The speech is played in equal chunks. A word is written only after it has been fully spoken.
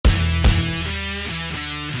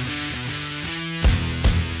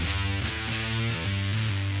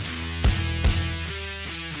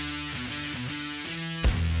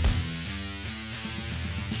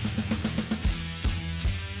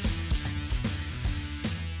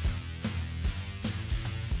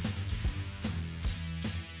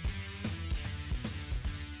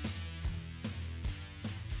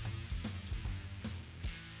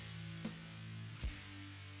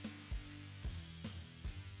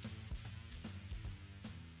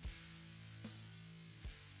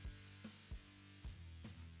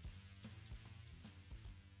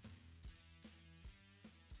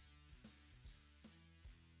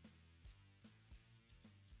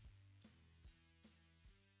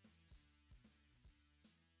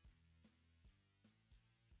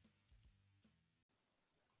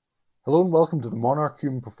Hello and welcome to the Monarch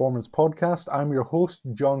Human Performance Podcast. I'm your host,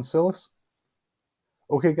 John Sillis.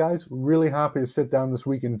 Okay, guys, really happy to sit down this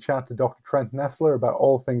week and chat to Dr. Trent Nestler about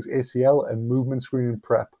all things ACL and movement screening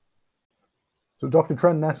prep. So, Dr.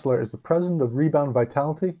 Trent Nestler is the president of Rebound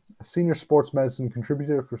Vitality, a senior sports medicine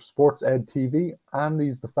contributor for Sports Ed TV, and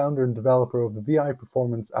he's the founder and developer of the VI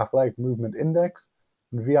Performance Athletic Movement Index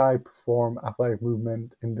and VI Perform Athletic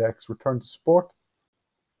Movement Index Return to Sport,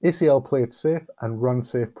 ACL Play It Safe, and Run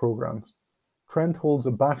Safe programs. Trent holds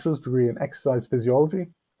a bachelor's degree in exercise physiology,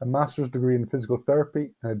 a master's degree in physical therapy,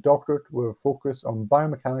 and a doctorate with a focus on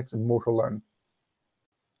biomechanics and motor learning.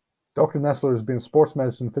 Dr. Nestler has been a sports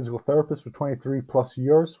medicine physical therapist for 23 plus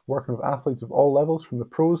years, working with athletes of all levels from the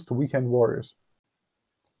pros to weekend warriors.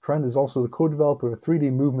 Trent is also the co-developer of a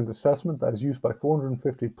 3D movement assessment that is used by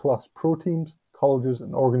 450 plus pro teams, colleges,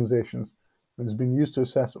 and organizations, and has been used to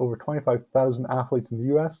assess over 25,000 athletes in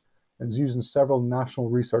the US and is used in several national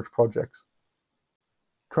research projects.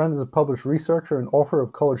 Trent is a published researcher and author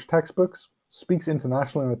of college textbooks, speaks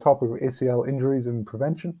internationally on the topic of ACL injuries and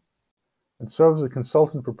prevention, and serves as a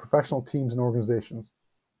consultant for professional teams and organizations.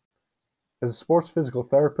 As a sports physical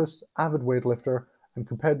therapist, avid weightlifter, and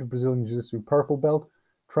competitive Brazilian Jiu-Jitsu purple belt,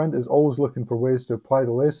 Trent is always looking for ways to apply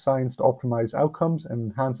the latest science to optimize outcomes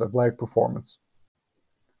and enhance athletic performance.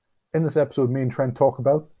 In this episode, me and Trent talk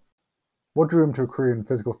about what drew him to a career in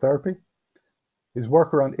physical therapy, his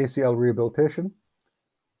work around ACL rehabilitation,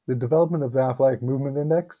 the development of the Athletic Movement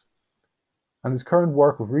Index, and his current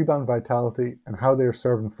work with Rebound Vitality and how they are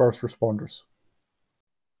serving first responders.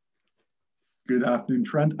 Good afternoon,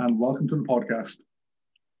 Trent, and welcome to the podcast.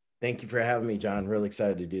 Thank you for having me, John. Really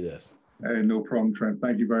excited to do this. Hey, no problem, Trent.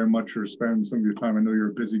 Thank you very much for sparing some of your time. I know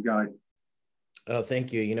you're a busy guy. Oh,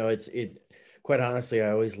 thank you. You know, quite honestly,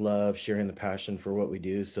 I always love sharing the passion for what we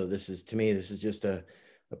do. So this is just a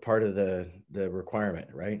part of the requirement,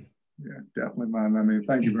 right? Yeah, definitely, man. I mean,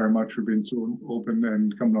 thank you very much for being so open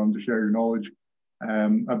and coming on to share your knowledge.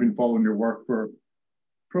 I've been following your work for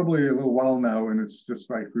probably a little while now, and it's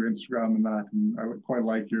just like through Instagram and that, and I would quite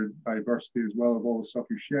like your diversity as well of all the stuff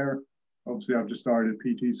you share. Obviously, I've just started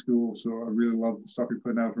PT school, so I really love the stuff you're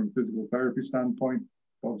putting out from a physical therapy standpoint.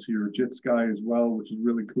 Obviously, you're a JITS guy as well, which is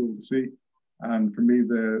really cool to see. And for me,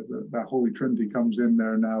 that holy trinity comes in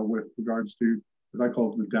there now with regards to, as I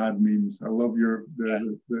call it, the dad memes. I love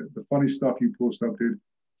the funny stuff you post up, dude.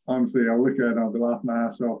 Honestly, I'll look at it and I'll be laughing my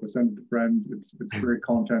ass off. I send it to friends. It's great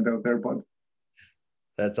content out there, but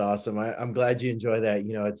that's awesome. I'm glad you enjoy that.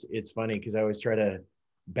 You know, it's funny because I always try to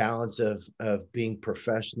balance of being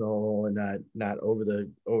professional and not over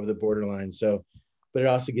the borderline. So, but it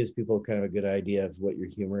also gives people kind of a good idea of what your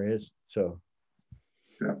humor is. So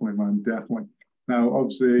definitely, man, definitely. Now,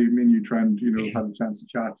 obviously, me and you, Trent, had a chance to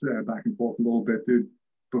chat back and forth a little bit, dude.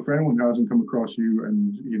 But for anyone who hasn't come across you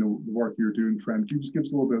and the work you're doing, Trent, can you just give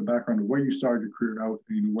us a little bit of background of where you started your career out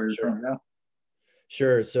and where you're currently at?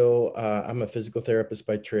 Sure. So I'm a physical therapist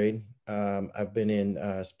by trade. I've been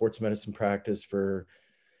in sports medicine practice for,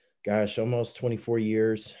 almost 24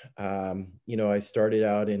 years. I started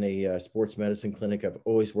out in a sports medicine clinic. I've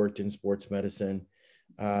always worked in sports medicine.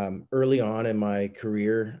 Early on in my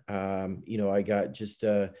career, I got just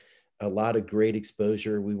a lot of great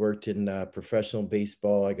exposure. We worked in professional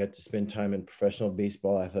baseball. I got to spend time in professional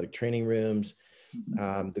baseball athletic training rooms.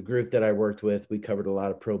 The group that I worked with, we covered a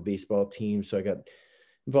lot of pro baseball teams. So I got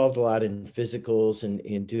involved a lot in physicals and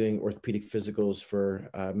in doing orthopedic physicals for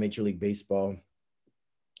Major League Baseball.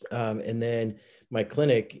 And then my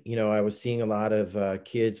clinic, I was seeing a lot of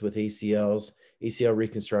kids with ACL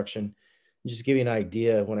reconstruction. Just give you an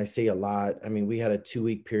idea, when I say a lot, I mean, we had a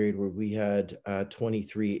 2-week period where we had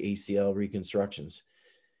 23 ACL reconstructions.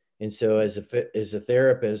 And so as a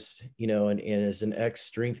therapist, and as an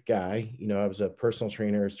ex-strength guy, I was a personal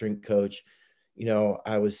trainer, a strength coach,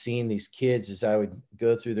 I was seeing these kids as I would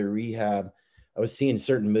go through their rehab. I was seeing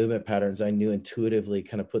certain movement patterns I knew intuitively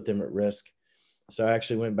kind of put them at risk. So I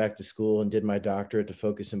actually went back to school and did my doctorate to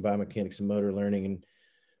focus in biomechanics and motor learning. And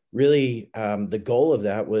really, the goal of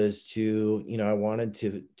that was to, I wanted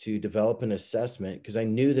to develop an assessment because I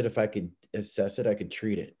knew that if I could assess it, I could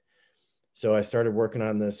treat it. So I started working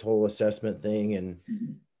on this whole assessment thing, and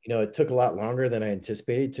it took a lot longer than I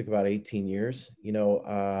anticipated. It took about 18 years.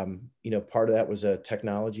 Part of that was a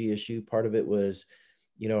technology issue. Part of it was,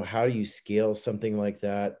 how do you scale something like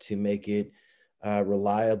that to make it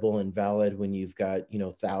reliable and valid when you've got,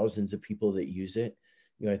 thousands of people that use it.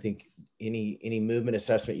 I think any movement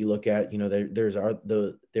assessment you look at,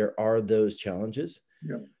 there are those challenges.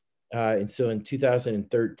 Yeah. And so in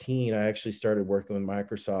 2013, I actually started working with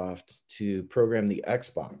Microsoft to program the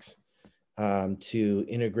Xbox. to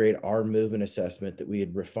integrate our movement assessment that we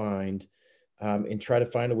had refined and try to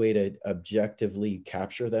find a way to objectively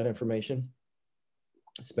capture that information.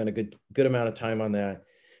 Spent a good amount of time on that.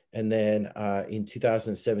 And then in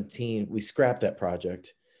 2017, we scrapped that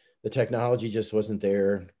project. The technology just wasn't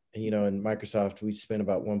there. In Microsoft, we spent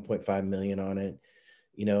about 1.5 million on it,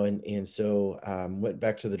 and so went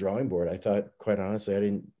back to the drawing board. I thought, quite honestly, I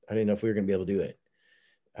didn't know if we were going to be able to do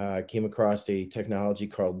it. Came across a technology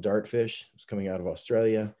called Dartfish. It was coming out of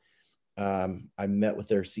Australia. I met with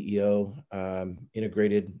their CEO,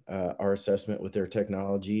 integrated our assessment with their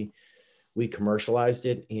technology. We commercialized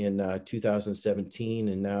it in 2017,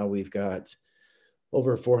 and now we've got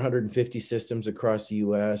over 450 systems across the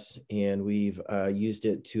U.S., and we've used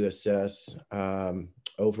it to assess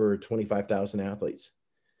over 25,000 athletes.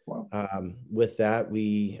 Wow. With that,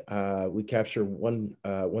 we capture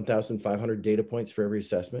 1,500 data points for every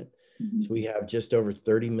assessment. Mm-hmm. So we have just over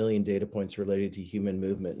 30 million data points related to human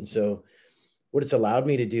movement. And so what it's allowed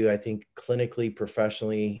me to do, I think, clinically,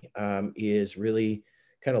 professionally, is really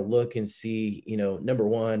kind of look and see, number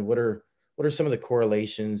one, what are some of the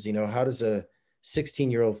correlations? How does a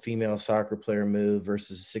 16-year-old female soccer player move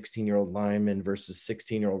versus a 16-year-old lineman versus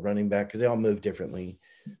 16-year-old running back? Because they all move differently.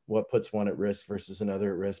 What puts one at risk versus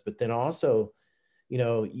another at risk? But then also,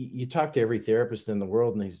 you talk to every therapist in the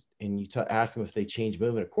world and you ask them if they change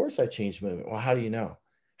movement. Of course I change movement. Well, how do you know?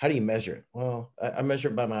 How do you measure it? Well, I measure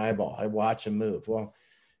it by my eyeball. I watch them move. Well,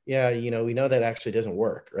 yeah, we know that actually doesn't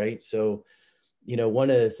work, right? So, one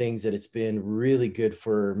of the things that it's been really good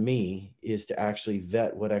for me is to actually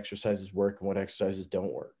vet what exercises work and what exercises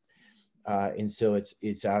don't work. And so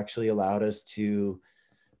it's actually allowed us to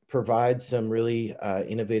provide some really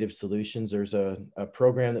innovative solutions. There's a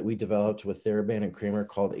program that we developed with TheraBand and Kramer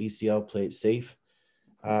called ACL Play It Safe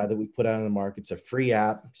that we put out on the market. It's a free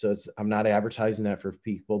app. So I'm not advertising that for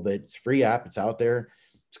people, but it's a free app. It's out there.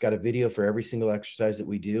 It's got a video for every single exercise that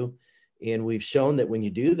we do. And we've shown that when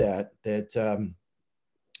you do that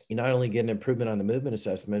you not only get an improvement on the movement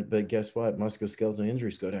assessment, but guess what? Musculoskeletal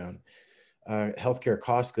injuries go down, healthcare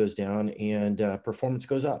cost goes down, and performance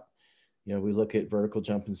goes up. We look at vertical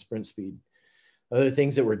jump and sprint speed. Other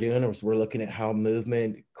things that we're doing is we're looking at how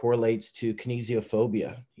movement correlates to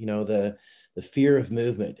kinesiophobia, the fear of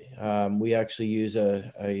movement. We actually use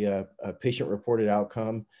a patient-reported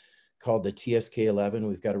outcome called the TSK-11.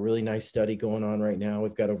 We've got a really nice study going on right now.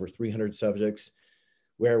 We've got over 300 subjects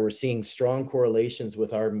where we're seeing strong correlations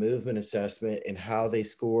with our movement assessment and how they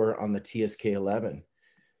score on the TSK-11.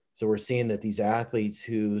 So we're seeing that these athletes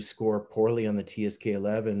who score poorly on the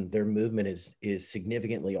TSK-11, their movement is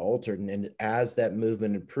significantly altered. And as that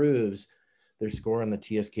movement improves, their score on the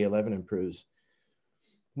TSK-11 improves.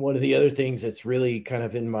 One of the other things that's really kind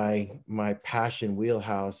of in my passion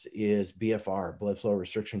wheelhouse is BFR, blood flow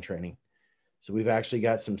restriction training. So we've actually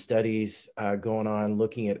got some studies going on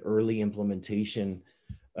looking at early implementation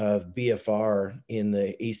of BFR in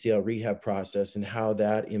the ACL rehab process and how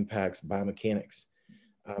that impacts biomechanics,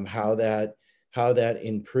 how that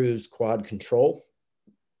improves quad control,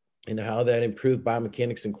 and how that improved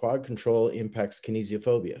biomechanics and quad control impacts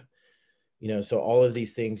kinesiophobia. So all of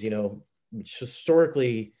these things, which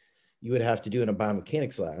historically you would have to do in a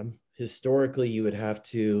biomechanics lab. Historically, you would have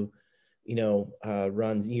to,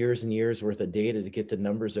 run years and years worth of data to get the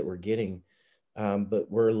numbers that we're getting. But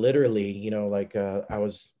we're literally,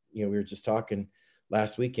 we were just talking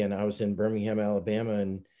last weekend, I was in Birmingham, Alabama,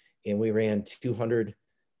 and we ran 200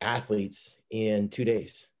 athletes in 2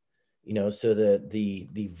 days, so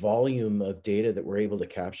the volume of data that we're able to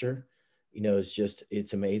capture,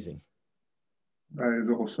 it's amazing. That is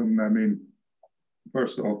awesome. I mean,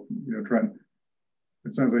 first off, Trent,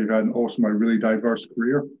 it sounds like you've had an awesome, really diverse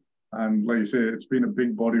career. And like you say, it's been a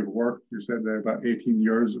big body of work. You said there about 18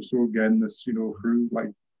 years or so getting this, through, like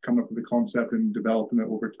coming up with the concept and developing it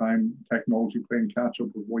over time, technology playing catch up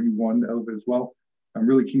with what you want out of it as well. I'm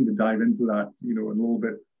really keen to dive into that, in a little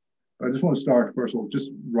bit. But I just want to start, first of all,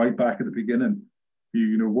 just right back at the beginning.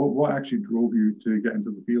 What actually drove you to get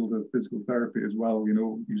into the field of physical therapy as well?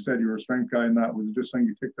 You said you were a strength guy, and that was just something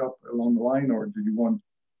you picked up along the line, or did you want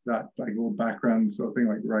that like little background sort of thing,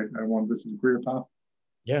 like, right, I want this as a career path?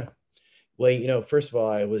 Yeah. Well, first of all,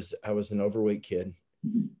 I was an overweight kid,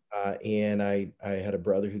 and I had a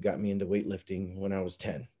brother who got me into weightlifting when I was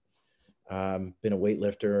 10. Been a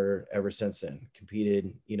weightlifter ever since then.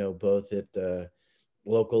 Competed, both at the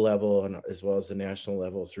local level and as well as the national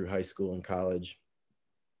level through high school and college.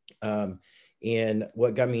 And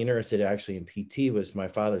what got me interested actually in PT was my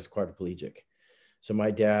father's quadriplegic. So my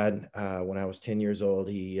dad, when I was 10 years old,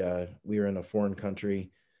 we were in a foreign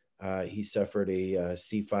country. He suffered a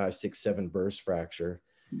C5, 6, 7 burst fracture.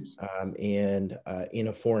 and in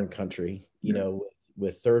a foreign country, you know,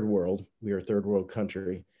 with third world, we are a third world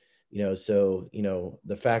country, you know, so, you know,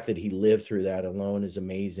 the fact that he lived through that alone is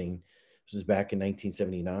amazing. This was back in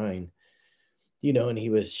 1979, you know, and he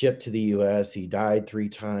was shipped to the US. He died 3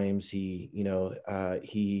 times. He, you know,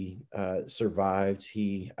 he survived.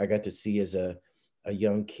 I got to see as a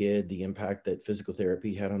young kid the impact that physical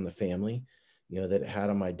therapy had on the family, you know, that it had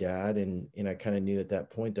on my dad. And I kind of knew at that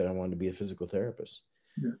point that I wanted to be a physical therapist.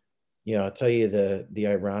 Yeah. You know, I'll tell you the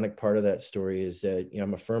ironic part of that story is that, you know,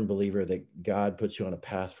 I'm a firm believer that God puts you on a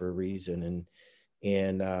path for a reason.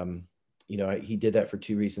 And you know, he did that for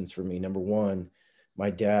 2 reasons for me. Number one, my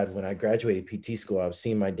dad, when I graduated PT school, I was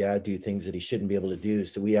seeing my dad do things that he shouldn't be able to do.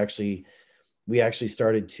 So we actually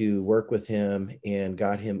started to work with him and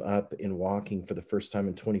got him up and walking for the first time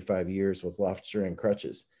in 25 years with Lofster and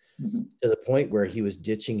crutches, to the point where he was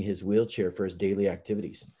ditching his wheelchair for his daily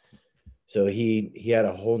activities. So he had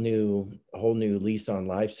a whole new lease on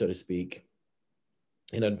life, so to speak.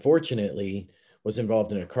 And unfortunately was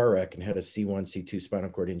involved in a car wreck and had a C1, C2 spinal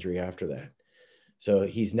cord injury after that. So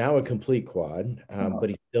he's now a complete quad, but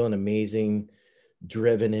he's still an amazing,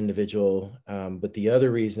 driven individual. But the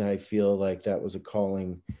other reason I feel like that was a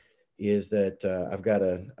calling is that I've got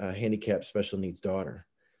a handicapped special needs daughter,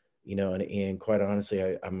 you know, and quite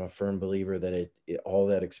honestly, I'm a firm believer that all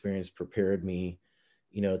that experience prepared me,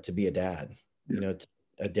 you know, to be a dad, you know,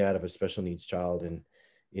 a dad of a special needs child. And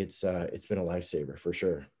it's been a lifesaver for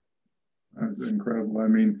sure. That's incredible. I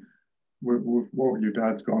mean, with what your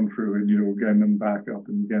dad's gone through, and, you know, getting them back up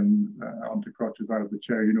and getting onto crutches out of the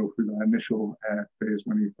chair, you know, through that initial phase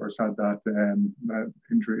when he first had that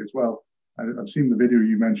injury as well. I've seen the video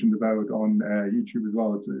you mentioned about on YouTube as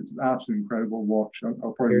well. It's an absolutely incredible watch.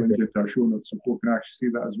 I'll probably link it to our show notes so people can actually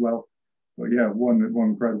see that as well. But yeah, one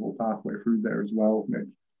incredible pathway through there as well, Nick.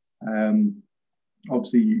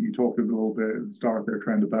 Obviously, you talked a little bit at the start there,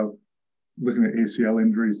 Trent, about looking at ACL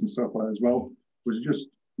injuries and stuff like that as well. Was it just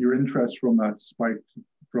your interest from that spiked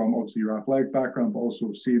from obviously your athletic background, but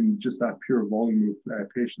also seeing just that pure volume of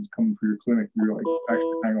patients coming through your clinic? You're like,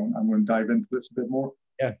 actually, hang on, I'm going to dive into this a bit more.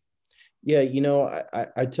 Yeah, you know,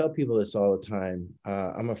 I tell people this all the time.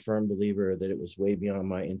 I'm a firm believer that it was way beyond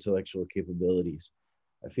my intellectual capabilities.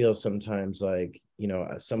 I feel sometimes like, you know,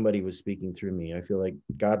 somebody was speaking through me. I feel like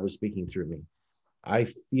God was speaking through me. I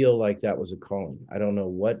feel like that was a calling. I don't know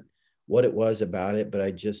what it was about it, but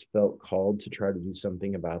I just felt called to try to do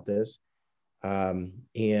something about this. And,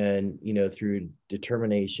 you know, through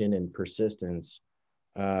determination and persistence,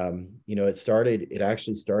 you know, it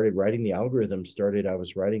actually started writing the algorithm I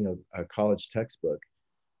was writing a college textbook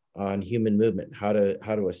on human movement, how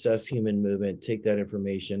to assess human movement, take that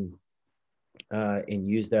information and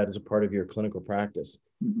use that as a part of your clinical practice.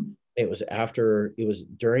 It was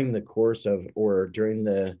during the course of, or during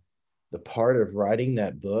the part of writing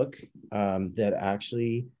that book that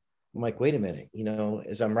actually, I'm like, wait a minute, you know,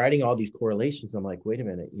 as I'm writing all these correlations, I'm like, wait a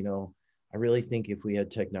minute, you know, I really think if we had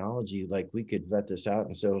technology, like we could vet this out.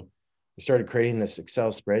 And so I started creating this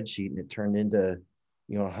Excel spreadsheet, and it turned into,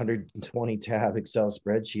 you know, 120 tab Excel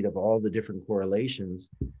spreadsheet of all the different correlations.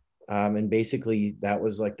 And basically that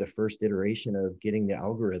was like the first iteration of getting the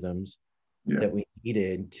algorithms that we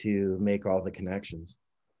needed to make all the connections.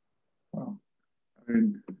 Wow. I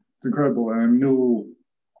mean, it's incredible. And I know,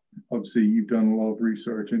 obviously, you've done a lot of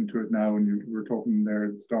research into it now, and you were talking there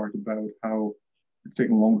at the start about how it's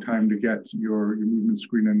taken a long time to get your movement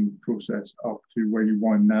screening process up to where you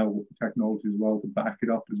want now with the technology as well to back it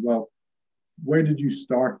up as well. Where did you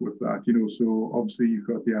start with that? You know, so obviously you've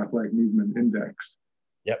got the Athletic Movement Index.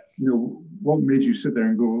 Yep. You know, what made you sit there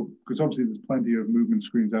and go, because obviously there's plenty of movement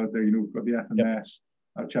screens out there, you know, we've got the FMS.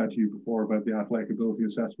 I've chatted to you before about the Athletic Ability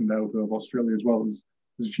Assessment out of Australia as well. There's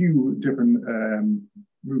a few different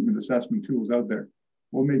movement assessment tools out there.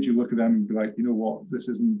 What made you look at them and be like, you know what, this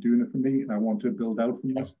isn't doing it for me, and I want to build out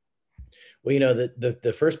from this? Well, you know,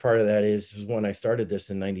 the first part of that was when I started this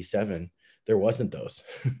in '97, there wasn't those.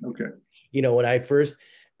 Okay. You know, when I first,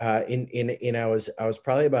 I was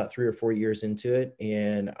probably about 3 or 4 years into it,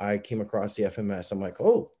 and I came across the FMS. I'm like,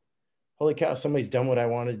 oh, holy cow, somebody's done what I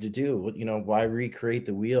wanted to do. You know, why recreate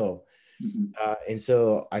the wheel? And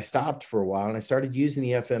so I stopped for a while, and I started using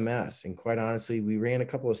the FMS. And quite honestly, we ran a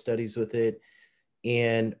couple of studies with it.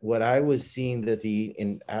 And what I was seeing that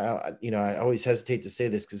you know, I always hesitate to say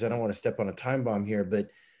this because I don't want to step on a time bomb here, but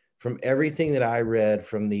from everything that I read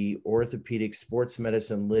from the orthopedic sports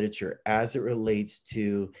medicine literature as it relates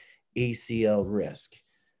to ACL risk,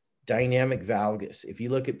 dynamic valgus, if you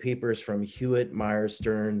look at papers from Hewitt, Myers,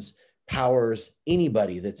 Stearns, Powers,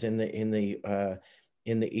 anybody that's in the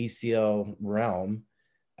ACL realm,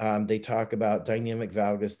 They talk about dynamic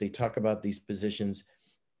valgus. They talk about these positions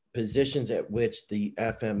at which the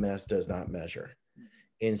FMS does not measure.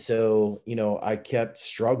 And so, I kept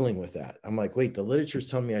struggling with that. I'm like, wait, the literature's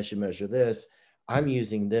telling me I should measure this. I'm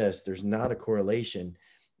using this. There's not a correlation.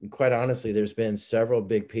 And quite honestly, there's been several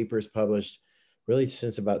big papers published really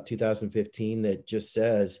since about 2015 that just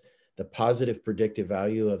says the positive predictive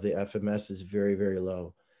value of the FMS is very, very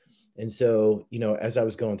low. And so, as I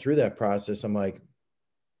was going through that process, I'm like,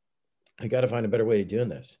 I got to find a better way of doing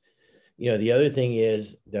this. The other thing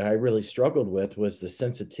is that I really struggled with was the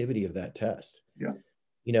sensitivity of that test. Yeah.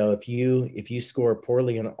 If you score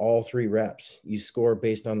poorly in all 3 reps, you score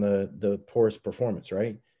based on the poorest performance,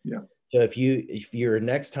 right? Yeah. So if you're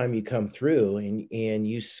next time you come through and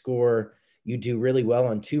you do really well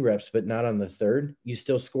on 2 reps, but not on the 3rd, you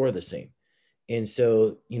still score the same. And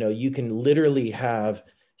so, you can literally have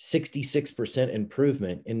 66%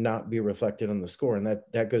 improvement and not be reflected on the score. And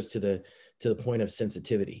that goes to the point of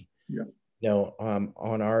sensitivity. Yeah.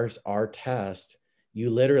 On our test, you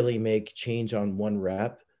literally make change on 1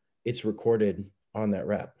 rep, it's recorded on that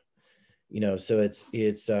rep. So it's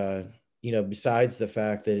besides the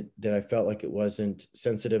fact that I felt like it wasn't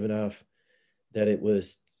sensitive enough, that it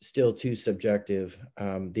was still too subjective.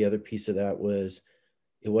 The other piece of that was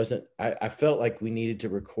I felt like we needed to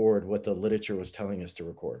record what the literature was telling us to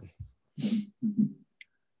record. Mm-hmm.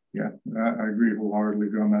 Yeah, I agree wholeheartedly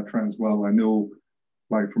on that trend as well. I know,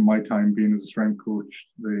 like from my time being as a strength coach,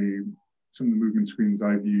 some of the movement screens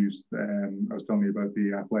I've used, I was telling you about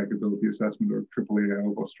the athletic ability assessment, or AAA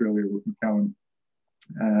of Australia with McCallum.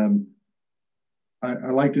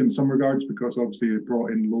 I liked it in some regards because obviously it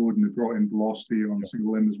brought in load and it brought in velocity on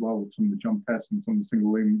single limb as well, with some of the jump tests and some of the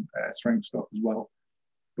single limb strength stuff as well.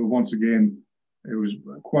 But once again, it was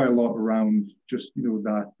quite a lot around just,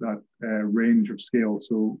 that range of scale.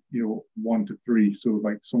 So, 1 to 3. So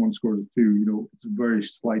like someone scores a 2, it's very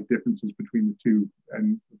slight differences between the 2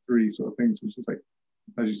 and the 3 sort of things. So it's just like,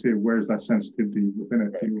 as you say, where's that sensitivity within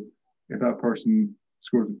it? Right. If that person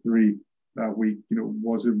scores a 3 that week,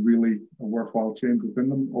 was it really a worthwhile change within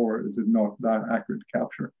them, or is it not that accurate to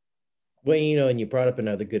capture? Well, and you brought up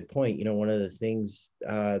another good point. One of the things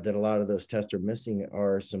that a lot of those tests are missing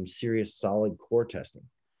are some serious solid core testing.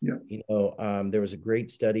 Yeah. There was a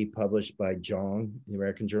great study published by Jong, the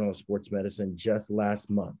American Journal of Sports Medicine, just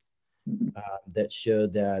last month, Mm-hmm. that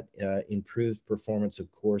showed that improved performance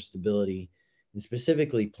of core stability, and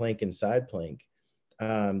specifically plank and side plank,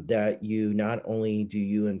 that you not only do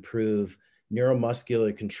you improve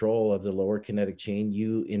neuromuscular control of the lower kinetic chain,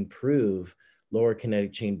 you improve lower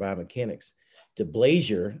kinetic chain biomechanics.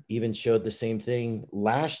 DeBlazier even showed the same thing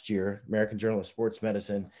last year, American Journal of Sports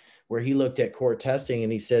Medicine, where he looked at core testing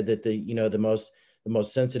and he said that the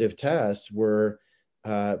most sensitive tests were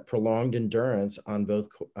prolonged endurance on both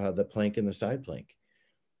the plank and the side plank.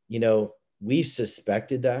 We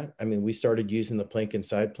suspected that. I mean, we started using the plank and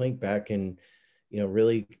side plank back in,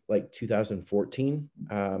 really like 2014,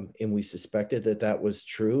 and we suspected that was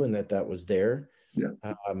true and that was there.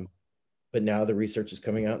 Yeah. But now the research is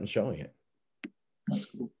coming out and showing it. That's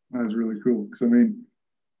cool. That is really cool. Because, I mean,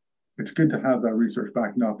 it's good to have that research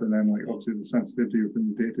backing up, and then, like, obviously the sensitivity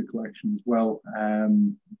within the data collection as well.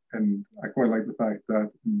 And I quite like the fact that,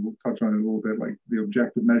 and we'll touch on it a little bit, like the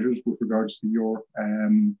objective measures with regards to your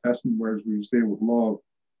testing, whereas we stay with law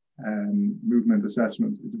movement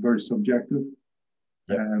assessments, it's very subjective.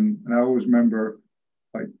 Yep. And I always remember,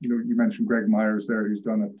 like, you mentioned Greg Myers there, who's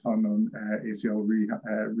done a ton on ACL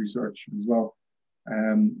research as well.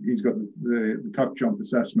 He's got the tuck jump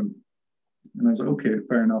assessment. And I was like, okay,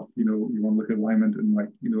 fair enough. You want to look at alignment and, like,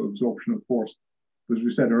 absorption of force. But as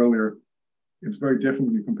we said earlier, it's very different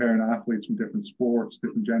when you're comparing athletes from different sports,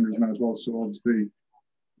 different genders, and as well. So obviously,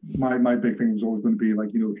 my big thing was always going to be, like,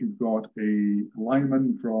 if you've got a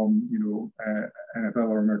lineman from, NFL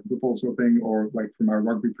or American football sort of thing, or like from our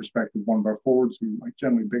rugby perspective, one of our forwards who, like,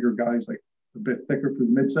 generally bigger guys, like a bit thicker for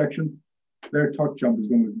the midsection, their tuck jump is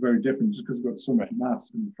going to look very different just because they've got so much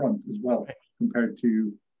mass in the front as well, compared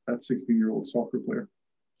to that 16-year-old soccer player.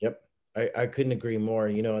 Yep. I couldn't agree more,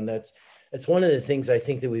 and that's one of the things I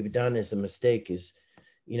think that we've done as a mistake is,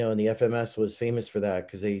 and the FMS was famous for that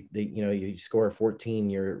because they you score a 14,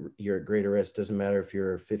 you're at greater risk. Doesn't matter if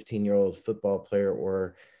you're a 15-year-old football player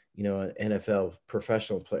or, an NFL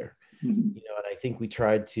professional player. Mm-hmm. And I think we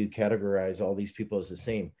tried to categorize all these people as the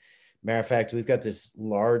same. Matter of fact, we've got this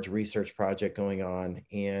large research project going on,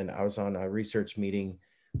 and I was on a research meeting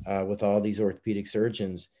with all these orthopedic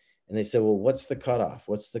surgeons, and they said, well, what's the cutoff?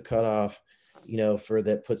 What's the cutoff, for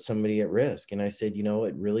that puts somebody at risk? And I said,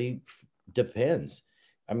 it really depends.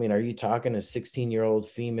 I mean, are you talking a 16-year-old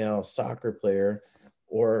female soccer player,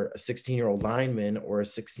 or a 16-year-old lineman or a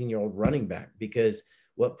 16-year-old running back, because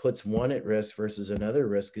what puts one at risk versus another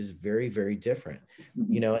risk is very, very different.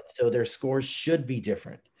 So their scores should be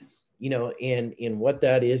different, and in what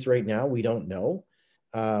that is right now, we don't know.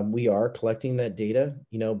 We are collecting that data,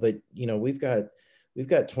 but we've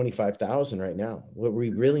got 25,000 right now. What we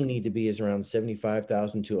really need to be is around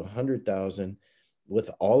 75,000 to 100,000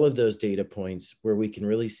 with all of those data points, where we can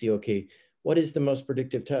really see, okay, what is the most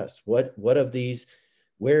predictive test? What of these,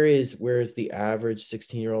 where is the average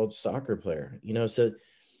 16-year-old soccer player? So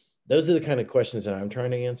those are the kind of questions that I'm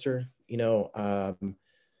trying to answer. At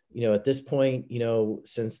this point,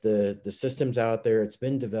 since the system's out there, it's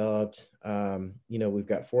been developed. We've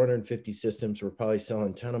got 450 systems. We're probably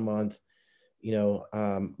selling 10 a month.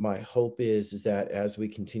 My hope is that as we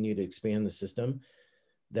continue to expand the system,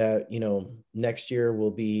 that, next year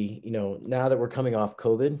will be, now that we're coming off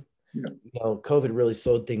COVID, COVID really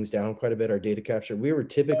slowed things down quite a bit, our data capture. We were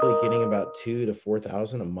typically getting about 2,000 to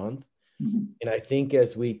 4,000 a month. And I think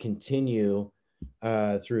as we continue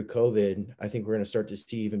through COVID, I think we're going to start to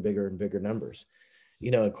see even bigger and bigger numbers.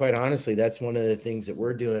 Quite honestly, that's one of the things that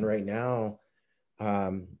we're doing right now.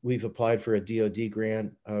 We've applied for a DoD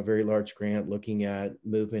grant, a very large grant, looking at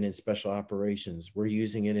movement and special operations. We're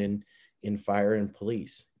using it in fire and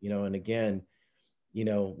police, and again,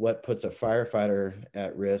 what puts a firefighter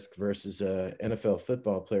at risk versus a NFL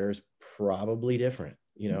football player is probably different,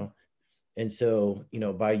 And so,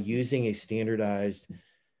 by using a standardized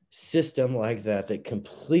system like that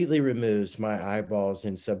completely removes my eyeballs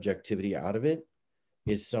and subjectivity out of it,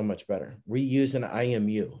 is so much better. We use an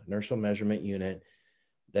IMU, inertial measurement unit,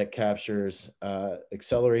 that captures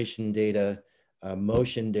acceleration data,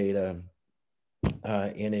 motion data,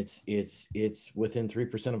 and it's within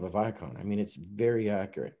 3% of a Vicon. I mean, it's very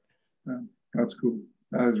accurate. Yeah, that's cool.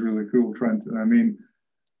 That is really cool, Trent. And I mean,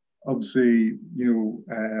 obviously,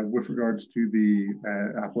 with regards to the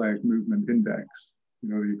athletic movement index,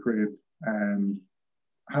 you create,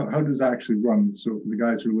 how does that actually run? So for the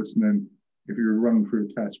guys who are listening, if you were running through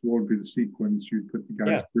a test, what would be the sequence you'd put the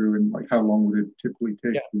guys through, and like how long would it typically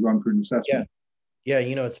take to run through an assessment? Yeah,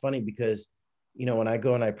 it's funny because, when I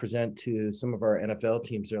go and I present to some of our NFL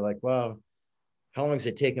teams, they're like, well, how long does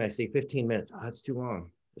it take? And I say 15 minutes. Oh, that's too long.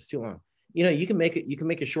 It's too long. You can make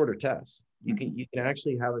a shorter test. You can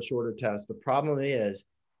actually have a shorter test. The problem is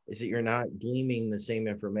that you're not gleaming the same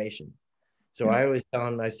information. So I always tell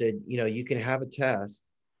them, I said, you can have a test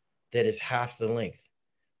that is half the length,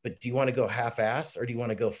 but do you want to go half-ass or do you want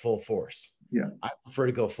to go full force? Yeah. I prefer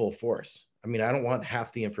to go full force. I mean, I don't want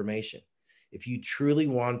half the information. If you truly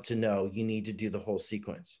want to know, you need to do the whole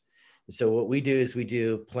sequence. And so what we do is we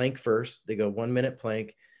do plank first. They go 1 minute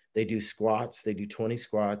plank. They do squats. They do 20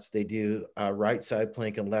 squats. They do right side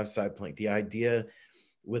plank and left side plank. The idea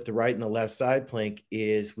with the right and the left side plank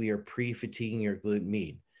is we are pre-fatiguing your glute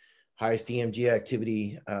med. Highest EMG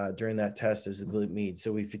activity during that test is the glute med.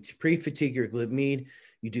 So we pre-fatigue your glute med.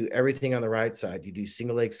 You do everything on the right side. You do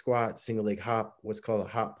single leg squat, single leg hop, what's called a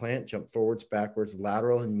hop plant, jump forwards, backwards,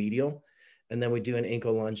 lateral, and medial. And then we do an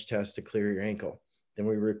ankle lunge test to clear your ankle. Then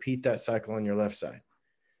we repeat that cycle on your left side.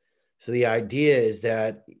 So the idea is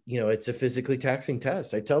that, it's a physically taxing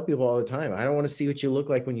test. I tell people all the time, I don't want to see what you look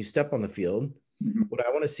like when you step on the field. What I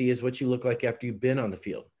want to see is what you look like after you've been on the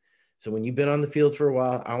field. So when you've been on the field for a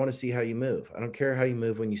while, I want to see how you move. I don't care how you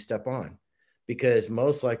move when you step on, because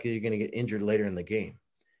most likely you're going to get injured later in the game.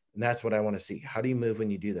 And that's what I want to see. How do you move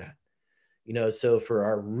when you do that? So for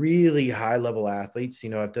our really high level athletes,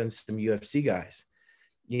 I've done some UFC guys,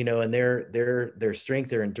 and their strength,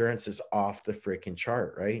 their endurance is off the freaking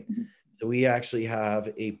chart, right? So we actually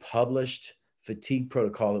have a published fatigue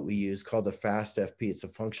protocol that we use called the FAST FP. It's a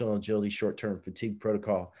functional agility short-term fatigue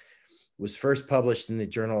protocol. It was first published in the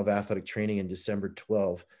Journal of Athletic Training in December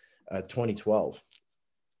 2012.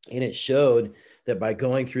 And it showed that by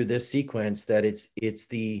going through this sequence, that it's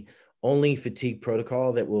the only fatigue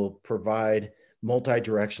protocol that will provide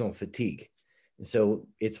multi-directional fatigue. And so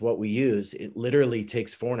it's what we use. It literally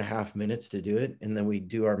takes 4.5 minutes to do it. And then we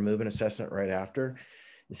do our movement assessment right after.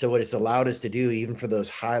 And so what it's allowed us to do, even for those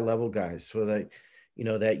high level guys, so that,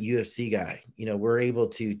 that UFC guy, we're able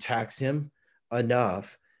to tax him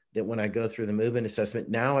enough that when I go through the movement assessment,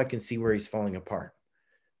 now I can see where he's falling apart.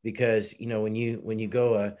 Because, when you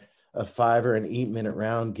go a 5 or an 8 minute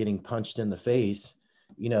round getting punched in the face,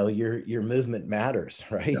 your movement matters,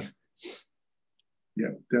 right? Yeah,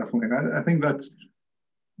 definitely. And I think that's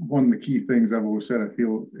one of the key things I've always said I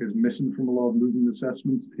feel is missing from a lot of movement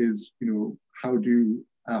assessments is, how do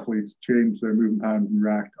athletes change their movement patterns and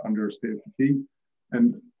react under a state of fatigue?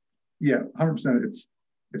 And yeah, 100%.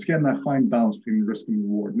 it's getting that fine balance between risk and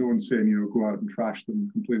reward. No one's saying, go out and trash them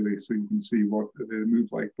completely so you can see what they move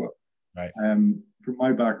like. But right. From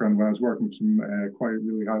my background, when I was working with some quite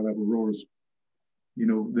really high level rowers,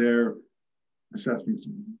 their assessments,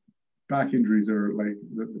 back injuries are like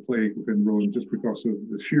the plague within rowing just because of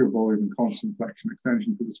the sheer volume and constant flexion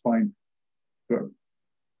extension to the spine. But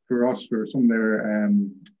for us, for some of their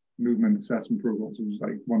movement assessment programs, it was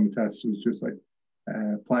like one of the tests was just like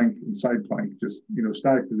plank and side plank, just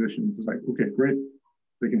static positions. It's like, okay, great,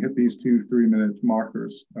 they can hit these 2-3 minute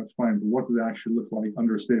markers, that's fine, but what does it actually look like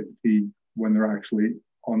under state fatigue when they're actually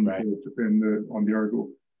on the boat on the ergo?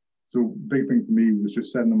 So big thing for me was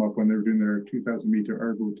just setting them up when they were doing their 2,000 meter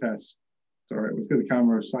ergo tests. So all right, let's get the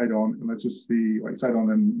camera side on and let's just see, like side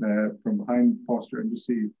on and from behind posture, and just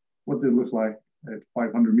see what they look like at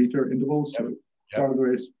 500 meter intervals. So start of the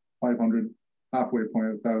race, 500, halfway point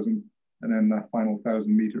at 1,000, and then that final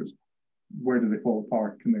 1,000 meters. Where do they fall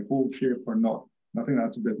apart? Can they hold shape or not? And I think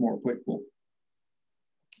that's a bit more applicable.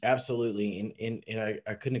 Absolutely. And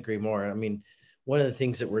I couldn't agree more. I mean, one of the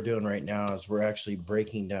things that we're doing right now is we're actually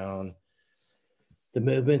breaking down the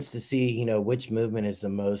movements to see, which movement is the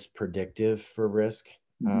most predictive for risk.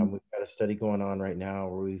 We've got a study going on right now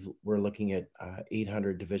where we're looking at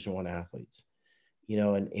 800 Division I athletes.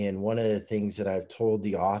 And one of the things that I've told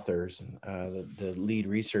the authors, the lead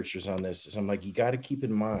researchers on this, is I'm like, you got to keep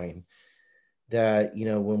in mind that,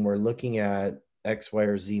 when we're looking at X, Y,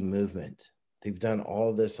 or Z movement, they've done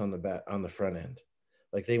all this on the front end.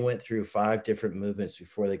 Like they went through 5 different movements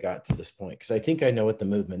before they got to this point. Because I think I know what the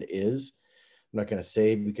movement is. I'm not going to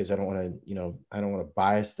say because I don't want to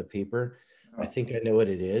bias the paper. I think I know what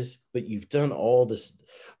it is. But you've done all this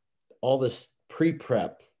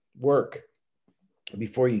pre-prep work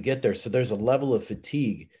before you get there. So there's a level of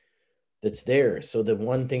fatigue that's there. So the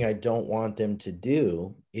one thing I don't want them to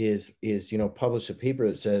do is publish a paper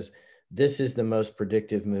that says this is the most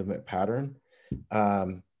predictive movement pattern.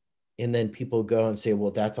 And then people go and say, well,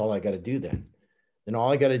 that's all I got to do then. Then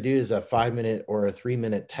all I got to do is a 5-minute or a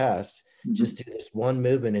 3-minute test. Just do this one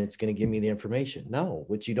movement and it's going to give me the information. No,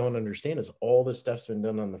 what you don't understand is all this stuff's been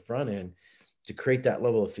done on the front end to create that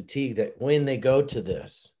level of fatigue that when they go to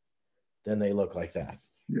this, then they look like that.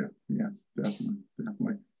 Yeah,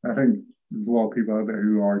 definitely. I think there's a lot of people out there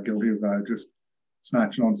who are guilty of that, just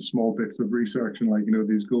snatching onto small bits of research and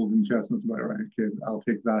these golden chestnuts about, right, okay, I'll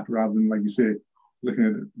take that, rather than, like you say, looking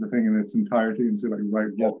at the thing in its entirety and say, like, right,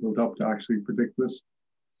 what built up to actually predict this.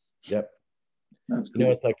 Yep. That's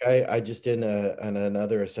cool. It's like I just did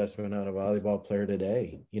another assessment on a volleyball player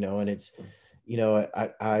today, and it's,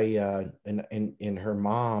 and her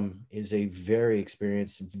mom is a very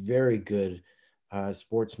experienced, very good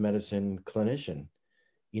sports medicine clinician,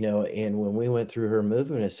 and when we went through her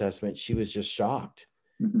movement assessment, she was just shocked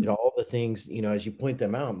at all the things, as you point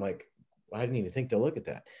them out. I'm like, I didn't even think to look at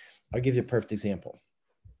that. I'll give you a perfect example.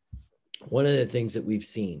 One of the things that we've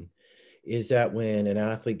seen is that when an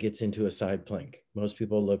athlete gets into a side plank, most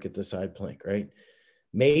people look at the side plank, right?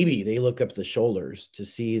 Maybe they look up the shoulders to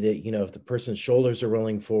see that, if the person's shoulders are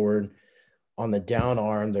rolling forward on the down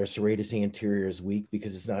arm, their serratus anterior is weak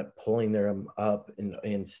because it's not pulling them up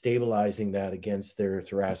and stabilizing that against their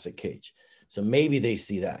thoracic cage. So maybe they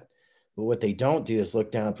see that. But what they don't do is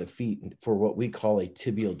look down at the feet for what we call a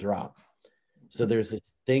tibial drop. So there's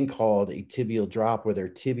this thing called a tibial drop where their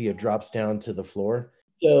tibia drops down to the floor.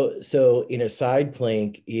 So in a side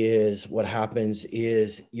plank is what happens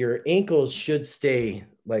is your ankles should stay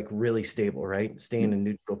like really stable, right? Stay in a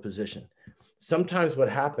neutral position. Sometimes what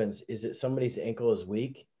happens is that somebody's ankle is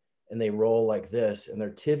weak and they roll like this and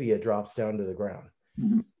their tibia drops down to the ground.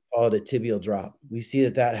 Call it a tibial drop. We see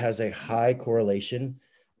that has a high correlation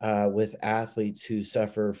with athletes who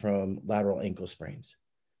suffer from lateral ankle sprains,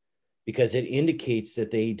 because it indicates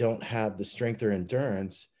that they don't have the strength or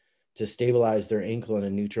endurance to stabilize their ankle in a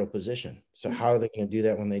neutral position. So how are they going to do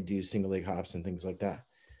that when they do single leg hops and things like that?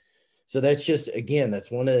 So that's just, again, that's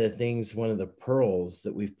one of the things, one of the pearls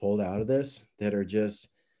that we've pulled out of this that are just,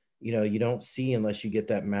 you don't see unless you get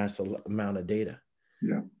that massive amount of data.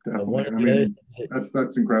 Yeah, definitely.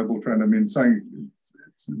 That's incredible, Trent. I mean, it's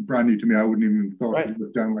brand new to me. I wouldn't even thought to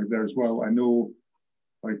look down like there as well. I know,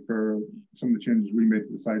 like, for some of the changes we made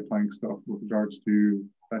to the side plank stuff with regards to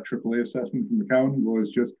that AAA assessment from McCowan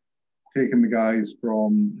was just taking the guys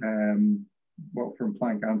from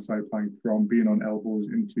plank and side plank, from being on elbows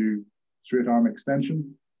into straight arm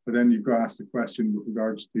extension. But then you've got to ask the question with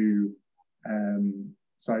regards to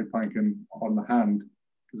side planking on the hand,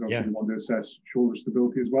 because obviously you want to assess shoulder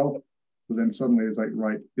stability as well. But then suddenly it's like,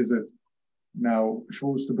 right, is it Now,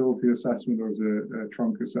 shoulder stability assessment, or is it a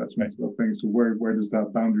trunk assessment sort of thing? So where does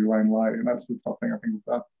that boundary line lie? And that's the tough thing, I think, with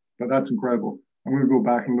that. But that's incredible. I'm going to go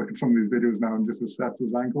back and look at some of these videos now and just assess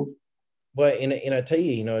those ankles. Well, and I tell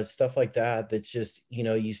you, it's stuff like that that's just,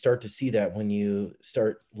 you start to see that when you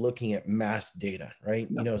start looking at mass data, right?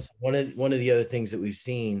 Yeah. So one of the other things that we've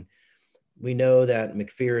seen, we know that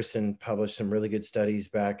McPherson published some really good studies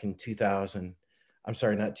back in 2000. I'm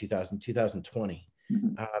sorry, not 2000, 2020,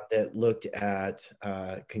 that looked at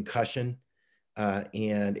concussion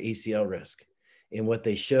and ACL risk. And what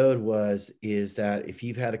they showed is that if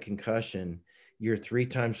you've had a concussion, you're 3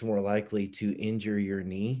 times more likely to injure your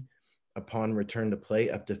knee upon return to play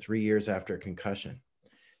up to 3 years after a concussion.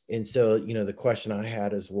 And so, the question I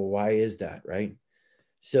had is, well, why is that, right?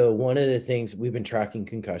 So one of the things, we've been tracking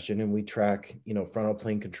concussion, and we track, frontal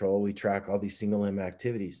plane control, we track all these single limb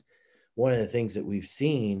activities. One of the things that we've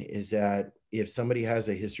seen is that if somebody has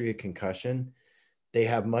a history of concussion, they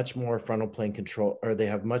have much more frontal plane control, or they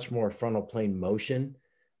have much more frontal plane motion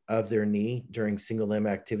of their knee during single limb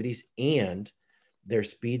activities, and their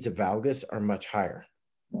speeds of valgus are much higher.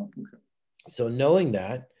 Okay. So knowing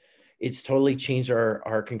that, it's totally changed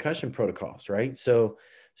our concussion protocols, right? So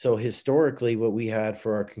historically, what we had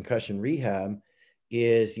for our concussion rehab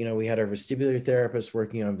is, we had our vestibular therapist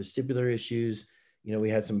working on vestibular issues. We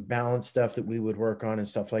had some balance stuff that we would work on and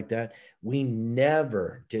stuff like that. We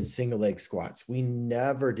never did single leg squats. We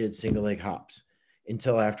never did single leg hops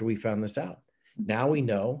until after we found this out. Now we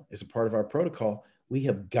know, as a part of our protocol, we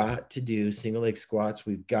have got to do single leg squats.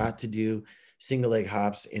 We've got to do single leg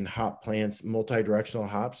hops in hop plants, multi-directional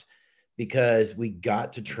hops, because we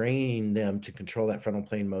got to train them to control that frontal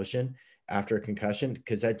plane motion after a concussion,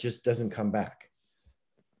 because that just doesn't come back.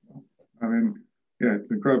 I mean, yeah,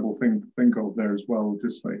 it's an incredible thing to think of there as well,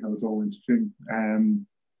 just like how it's all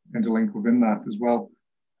interlinked within that as well.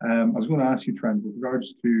 I was going to ask you, Trent, with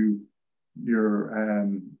regards to your,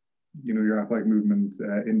 your athletic movement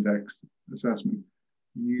index assessment,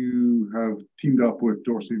 you have teamed up with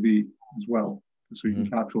Dorsey V as well, so you can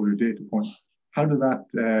capture all your data points. How did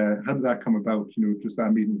that come about? Just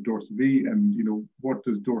that meeting with Dorsey V, and what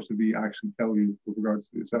does Dorsey V actually tell you with regards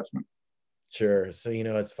to the assessment? Sure. So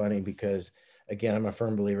it's funny because, again, I'm a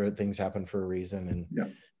firm believer that things happen for a reason,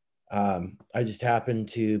 and I just happened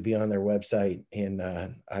to be on their website, and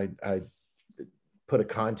I put a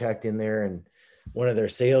contact in there, and one of their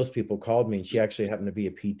salespeople called me, and she actually happened to be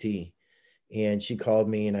a PT, and she called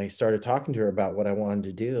me, and I started talking to her about what I wanted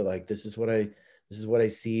to do. Like, this is what I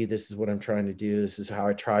see. This is what I'm trying to do. This is how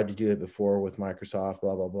I tried to do it before with Microsoft,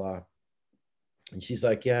 blah, blah, blah. And she's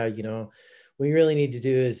like, yeah, what you really need to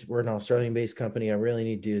do is, we're an Australian-based company. I really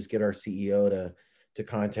need to do is get our CEO to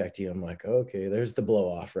contact you. I'm like, okay, there's the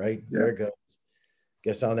blow off, right? Yeah. There it goes.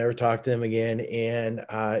 Guess I'll never talk to him again. And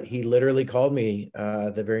he literally called me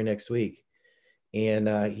the very next week.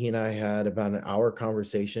 And he and I had about an hour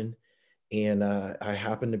conversation. And I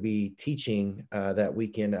happened to be teaching that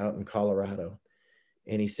weekend out in Colorado.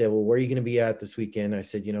 And he said, well, where are you going to be at this weekend? I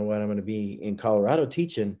said, you know what, I'm going to be in Colorado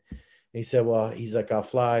teaching. And he said, well, he's like, I'll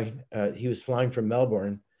fly. He was flying from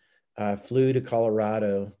Melbourne, flew to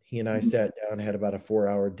Colorado. He and I sat down, had about a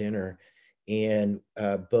 4-hour dinner, and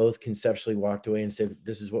both conceptually walked away and said,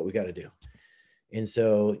 this is what we got to do. And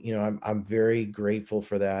so, I'm very grateful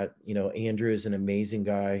for that. Andrew is an amazing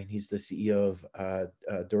guy. He's the CEO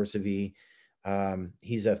of Dorsey V.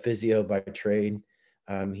 He's a physio by trade.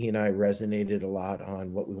 He and I resonated a lot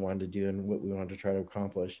on what we wanted to do and what we wanted to try to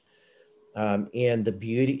accomplish. And the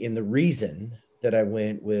beauty and the reason that I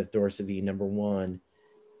went with Dorsey V, number one,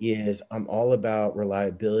 is I'm all about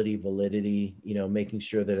reliability, validity, making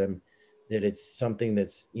sure that it's something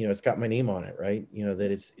that's, it's got my name on it, right?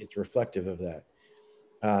 That it's reflective of that.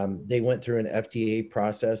 They went through an FDA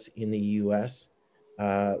process in the US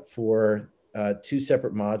for 2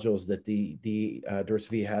 separate modules that the Dorsey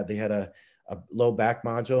V had. They had a low back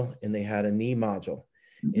module and they had a knee module.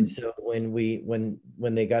 And so when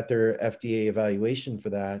they got their FDA evaluation for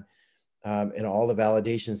that, and all the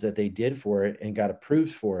validations that they did for it and got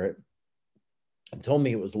approved for it, and told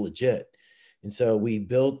me it was legit. And so we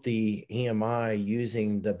built the EMI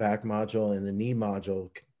using the back module and the knee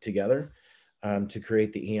module together to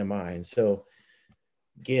create the EMI. And so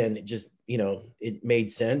again, it just, it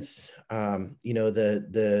made sense.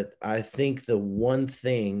 I think the one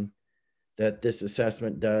thing that this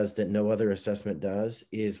assessment does that no other assessment does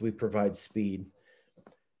is we provide speed.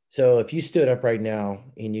 So if you stood up right now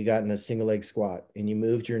and you got in a single leg squat and you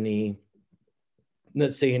moved your knee,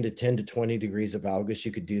 let's say into 10 to 20 degrees of valgus,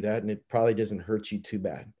 you could do that and it probably doesn't hurt you too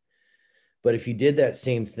bad. But if you did that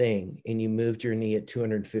same thing and you moved your knee at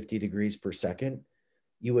 250 degrees per second,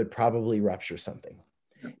 you would probably rupture something.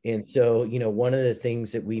 And so, you know, one of the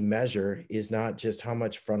things that we measure is not just how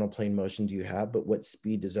much frontal plane motion do you have, but what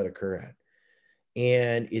speed does that occur at?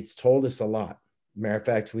 And it's told us a lot. Matter of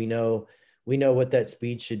fact, we know what that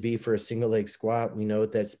speed should be for a single leg squat. We know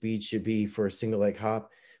what that speed should be for a single leg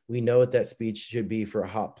hop. We know what that speed should be for a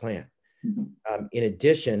hop plant. In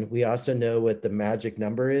addition, we also know what the magic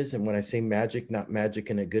number is. And when I say magic, not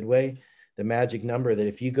magic in a good way, the magic number that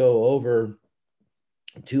if you go over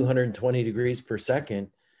 220 degrees per second,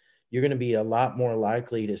 you're going to be a lot more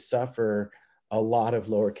likely to suffer a lot of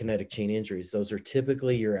lower kinetic chain injuries. Those are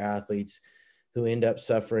typically your athletes who end up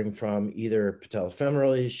suffering from either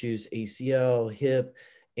patellofemoral issues, ACL, hip,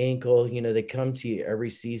 ankle. You know, they come to you every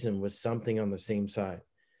season with something on the same side.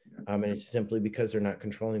 And it's simply because they're not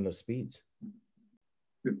controlling those speeds.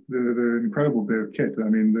 They're an incredible bit of kit. I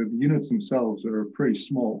mean, the units themselves are pretty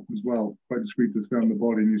small as well, quite discreet to around the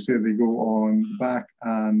body. And you say they go on the back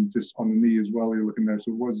and just on the knee as well. You're looking there.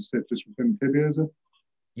 So what does it sit just within the tibia, is it?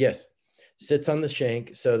 Yes, sits on the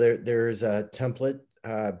shank. So there's a template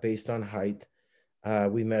based on height.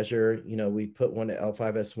 We measure, you know, we put one at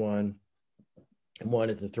L5S1 and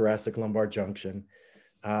one at the thoracic lumbar junction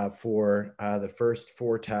for the first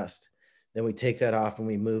 4 tests. Then we take that off and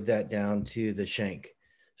we move that down to the shank.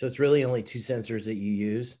 So it's really only 2 sensors that you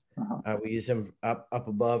use. We use them up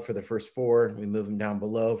above for the first 4. We move them down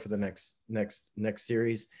below for the next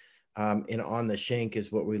series. And on the shank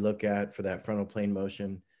is what we look at for that frontal plane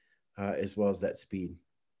motion, as well as that speed.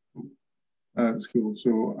 That's cool.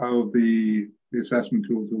 So out of the assessment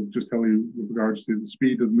tools, will just tell you with regards to the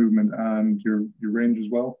speed of the movement and your range as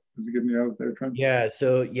well. Is it giving you out there, Trent? Yeah.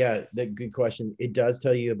 So yeah, that good question. It does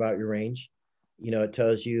tell you about your range. You know, it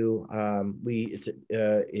tells you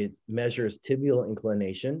it measures tibial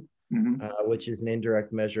inclination, which is an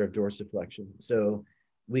indirect measure of dorsiflexion. So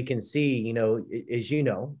we can see, you know, as you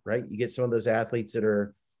know, right? You get some of those athletes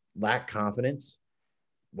that lack confidence.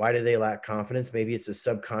 Why do they lack confidence? Maybe it's a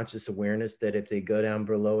subconscious awareness that if they go down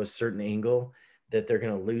below a certain angle, that they're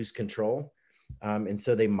going to lose control. And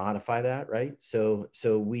so they modify that, right? So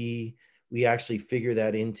we actually figure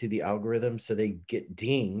that into the algorithm. So they get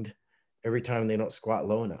dinged every time they don't squat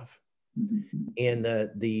low enough. And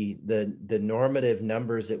the normative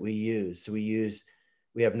numbers that we use, so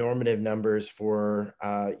we have normative numbers for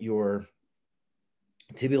your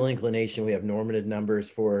tibial inclination. We have normative numbers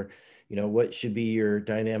for, you know, what should be your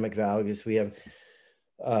dynamic valgus. We have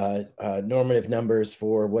normative numbers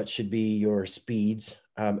for what should be your speeds.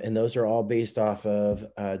 And those are all based off of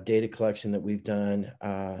data collection that we've done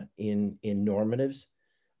in normatives.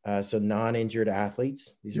 So non-injured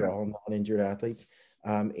athletes, these are all non-injured athletes.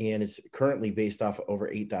 And it's currently based off of over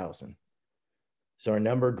 8,000. So our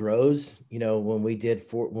number grows, you know, when we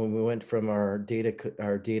went from our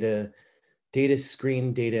data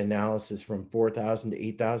screen data analysis from 4,000 to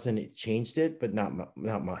 8,000, it changed it, but not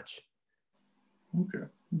much. Okay,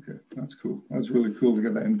 that's cool. That's really cool to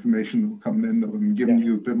get that information coming in, though, and giving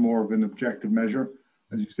you a bit more of an objective measure,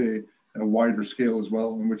 as you say, a wider scale as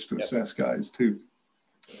well in which to assess guys too.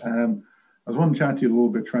 I was wanting to chat to you a little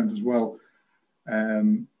bit, Trent, as well.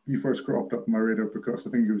 You first cropped up on my radar because I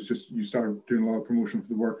think it was just you started doing a lot of promotion for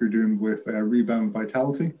the work you're doing with Rebound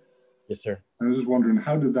Vitality. Yes, sir. And I was just wondering,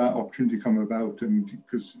 how did that opportunity come about? And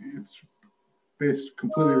because it's based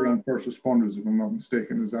completely around first responders, if I'm not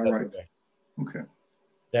mistaken, is that right? Okay.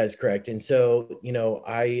 That is correct. And so, you know,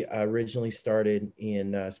 I originally started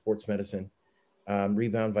in sports medicine.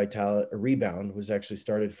 Rebound was actually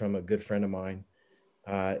started from a good friend of mine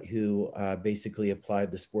who basically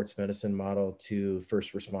applied the sports medicine model to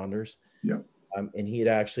first responders. Yeah. And he had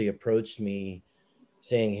actually approached me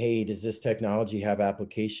saying, hey, does this technology have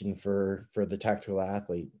application for the tactical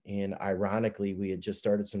athlete? And ironically, we had just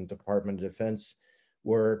started some Department of Defense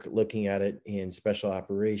work looking at it in special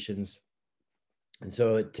operations. And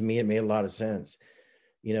so to me, it made a lot of sense.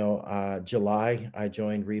 You know, July, I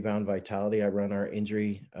joined Rebound Vitality. I run our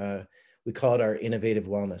injury, we call it our innovative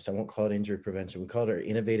wellness. I won't call it injury prevention. We call it our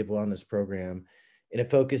innovative wellness program. And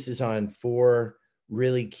it focuses on 4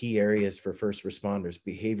 really key areas for first responders: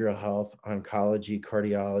 behavioral health, oncology,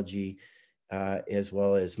 cardiology, as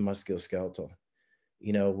well as musculoskeletal.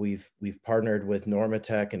 You know, we've partnered with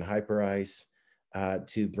Normatec and HyperIce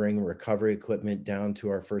to bring recovery equipment down to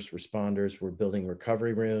our first responders. We're building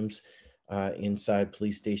recovery rooms inside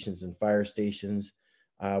police stations and fire stations.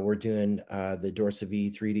 We're doing the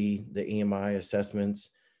DorsaV 3D, the AMI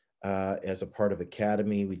assessments as a part of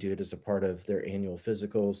Academy. We do it as a part of their annual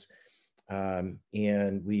physicals.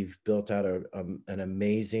 And we've built out an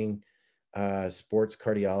amazing sports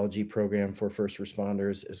cardiology program for first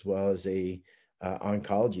responders, as well as a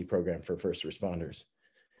oncology program for first responders.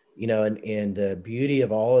 You know, and the beauty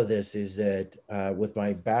of all of this is that with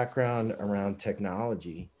my background around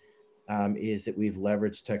technology, is that we've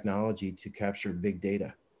leveraged technology to capture big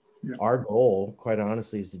data. Yeah. Our goal, quite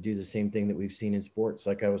honestly, is to do the same thing that we've seen in sports,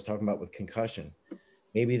 like I was talking about with concussion.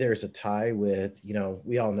 Maybe there's a tie with, you know,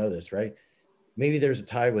 we all know this, right? Maybe there's a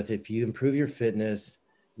tie with if you improve your fitness,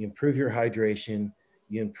 you improve your hydration,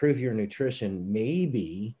 you improve your nutrition,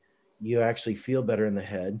 maybe you actually feel better in the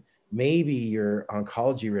head. Maybe your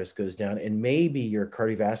oncology risk goes down, and maybe your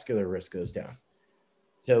cardiovascular risk goes down.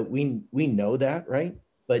 So we know that, right?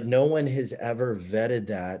 But no one has ever vetted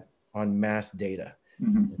that on mass data.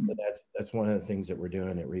 Mm-hmm. So that's one of the things that we're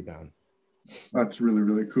doing at Rebound. That's really,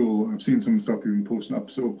 really cool. I've seen some stuff you've been posting up.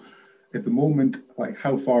 So at the moment, like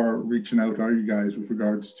how far reaching out are you guys with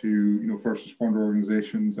regards to, you know, first responder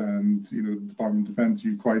organizations and, you know, the Department of Defense? Are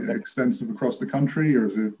you quite extensive across the country, or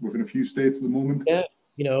is it within a few states at the moment? Yeah,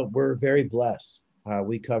 you know, we're very blessed.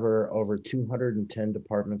 We cover over 210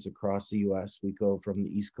 departments across the U.S. We go from the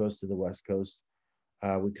East Coast to the West Coast.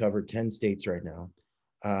 We cover 10 states right now.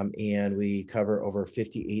 And we cover over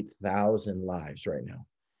 58,000 lives right now.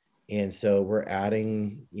 And so we're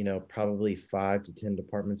adding, you know, probably 5 to 10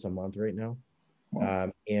 departments a month right now.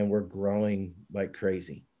 Wow. And we're growing like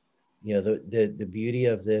crazy. You know, the beauty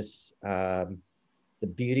of this, the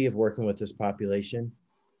beauty of working with this population,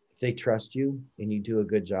 if they trust you and you do a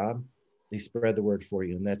good job, they spread the word for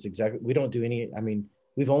you. And that's exactly, we don't do any, I mean,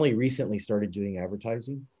 we've only recently started doing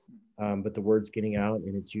advertising, but the word's getting out,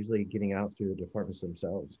 and it's usually getting out through the departments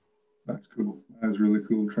themselves. That's cool. That's really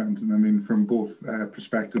cool, Trent. And I mean, from both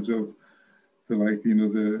perspectives of, for like, you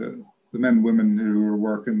know, the men and women who are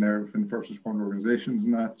working there within first responder organizations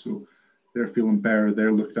and that, so they're feeling better,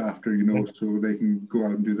 they're looked after, you know, so they can go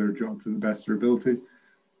out and do their job to the best of their ability.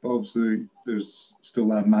 But obviously, there's still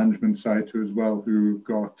that management side to it as well, who've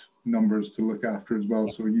got numbers to look after as well.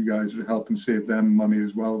 So you guys are helping save them money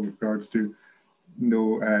as well with regards to, you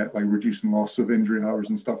know, like reducing loss of injury hours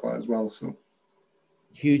and stuff like that as well. So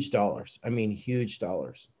huge dollars. I mean, huge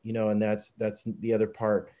dollars, you know, and that's the other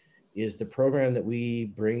part is the program that we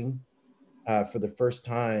bring for the first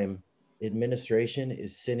time. Administration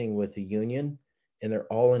is sitting with the union, and they're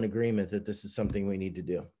all in agreement that this is something we need to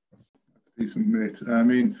do. Decent, mate. I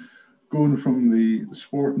mean, going from the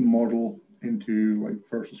sporting model into like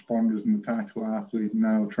first responders and the tactical athlete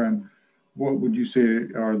now, Trent, what would you say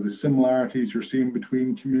are the similarities you're seeing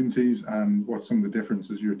between communities, and what's some of the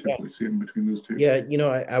differences you're typically seeing between those two? Yeah, you know,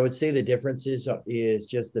 I would say the difference is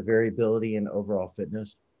just the variability in overall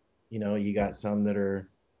fitness. You know, you got some that are,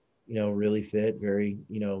 you know, really fit, very,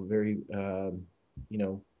 you know, very, you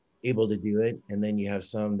know, able to do it. And then you have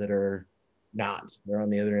some that are not, they're on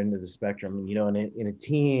the other end of the spectrum. You know, in a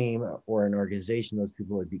team or an organization, those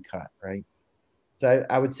people would be cut, right? So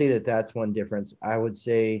I would say that that's one difference. I would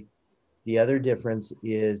say the other difference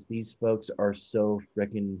is these folks are so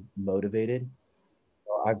freaking motivated.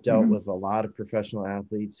 I've dealt with a lot of professional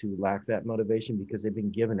athletes who lack that motivation because they've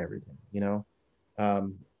been given everything, you know.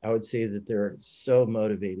 I would say that they're so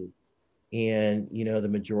motivated, and you know, the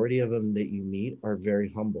majority of them that you meet are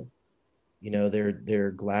very humble. You know,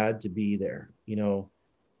 they're glad to be there. You know,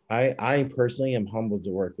 I personally am humbled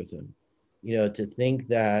to work with them. You know, to think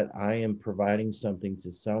that I am providing something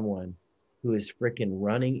to someone who is freaking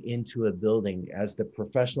running into a building as the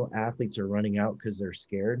professional athletes are running out because they're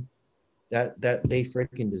scared, that they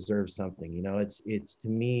freaking deserve something. You know, it's to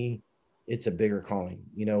me, it's a bigger calling.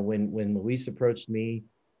 You know, when Luis approached me,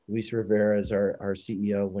 Luis Rivera is our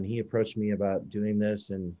CEO, when he approached me about doing this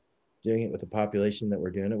and doing it with the population that we're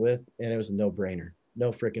doing it with, and it was a no-brainer,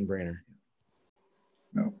 no freaking brainer.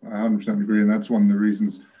 No, I 100% agree, and that's one of the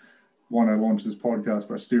reasons. One, I launched this podcast,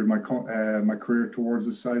 but I steered my my career towards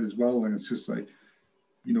this side as well, and it's just like,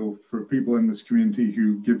 you know, for people in this community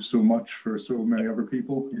who give so much for so many other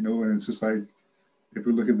people, you know, and it's just like, if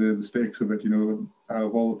we look at the stakes of it, you know, out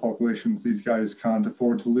of all the populations, these guys can't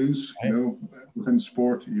afford to lose. Right. You know, within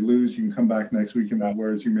sport, you lose, you can come back next week, and right.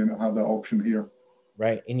 Whereas you may not have that option here.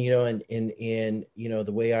 Right, and you know, and you know,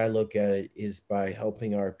 the way I look at it is by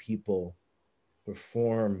helping our people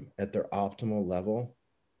perform at their optimal level,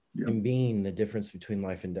 and being the difference between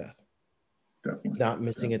life and death. Definitely. It's not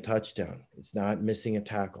missing a touchdown. It's not missing a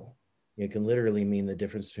tackle. It can literally mean the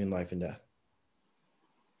difference between life and death.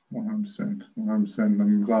 100%. 100%.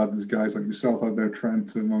 I'm glad there's guys like yourself out there,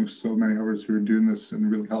 Trent, amongst so many others who are doing this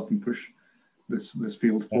and really helping push this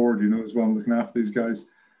field forward, you know, as well, and looking after these guys.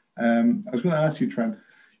 I was going to ask you, Trent,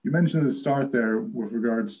 you mentioned at the start there with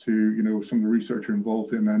regards to, you know, some of the research you're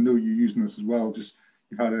involved in. I know you're using this as well. Just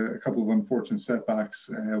you've had a couple of unfortunate setbacks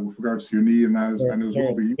with regards to your knee, and that is, I know as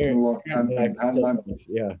well, but you're using a lot hand man.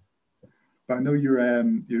 Yeah. But I know you're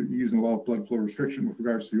using a lot of blood flow restriction with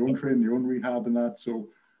regards to your own training, your own rehab, and that. So,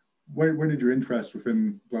 where did your interest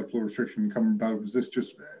within blood flow restriction come about? Was this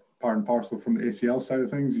just part and parcel from the ACL side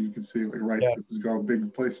of things? You could see, like, right, Yeah. this has got a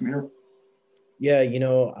big place in here. Yeah,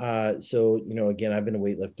 so, again, I've been a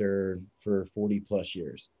weightlifter for 40 plus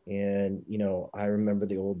years. And, I remember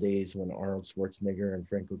the old days when Arnold Schwarzenegger and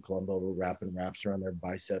Franco Columbu were wrapping wraps around their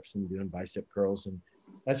biceps and doing bicep curls. And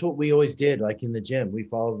that's what we always did, like in the gym. We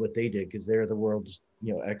followed what they did because they're the world's,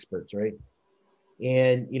 experts, right?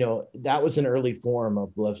 And, that was an early form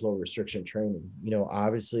of blood flow restriction training.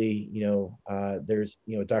 Obviously, there's,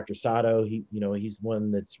 Dr. Sato, he's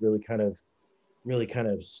one that's really kind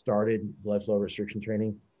of started blood flow restriction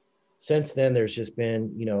training. Since then, there's just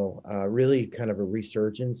been, really kind of a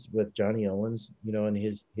resurgence with Johnny Owens, and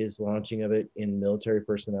his launching of it in military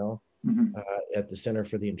personnel at the Center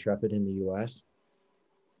for the Intrepid in the U.S.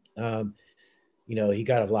 He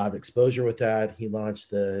got a lot of exposure with that. He launched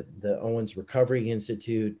the Owens Recovery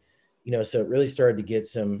Institute, so it really started to get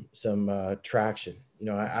some traction.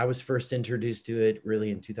 I was first introduced to it really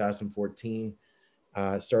in 2014.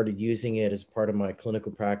 Started using it as part of my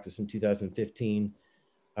clinical practice in 2015.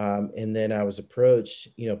 And then I was approached,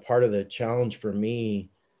 part of the challenge for me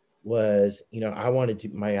was, I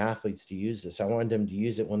wanted my athletes to use this. I wanted them to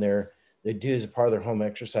use it when they do as a part of their home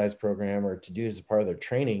exercise program or to do as a part of their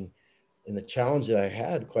training. And the challenge that I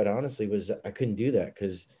had, quite honestly, was I couldn't do that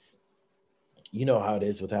because you know how it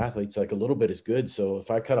is with athletes, like a little bit is good. So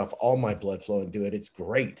if I cut off all my blood flow and do it, it's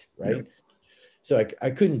great, right? Yeah. So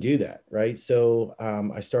I couldn't do that, right? So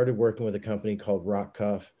I started working with a company called Rock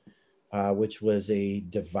Cuff, which was a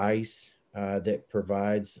device that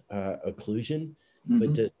provides occlusion,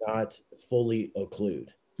 but does not fully occlude.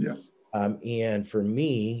 Yeah. And for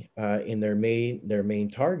me, in their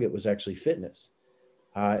main target was actually fitness.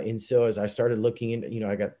 And so as I started looking into,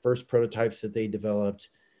 I got first prototypes that they developed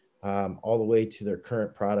all the way to their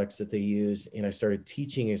current products that they use. And I started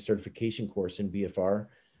teaching a certification course in BFR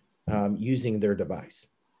using their device.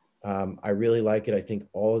 I really like it. I think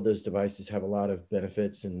all of those devices have a lot of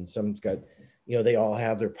benefits, and some's got, they all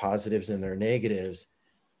have their positives and their negatives.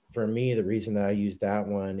 For me, the reason that I use that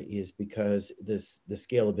one is because the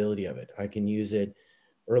scalability of it. I can use it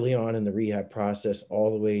early on in the rehab process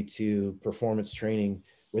all the way to performance training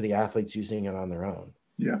where the athlete's using it on their own.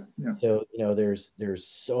 Yeah. Yeah. So, there's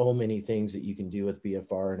so many things that you can do with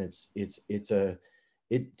BFR, and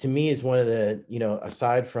it to me is one of the,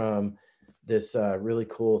 aside from this really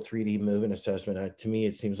cool 3D movement assessment, to me,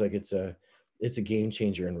 it seems like it's a game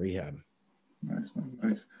changer in rehab. Nice,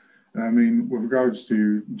 nice. I mean, with regards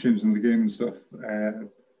to changing the game and stuff,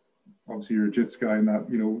 obviously you're a JITS guy and that,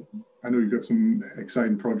 I know you've got some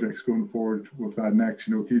exciting projects going forward with that next.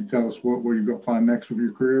 Can you tell us what you've got planned next with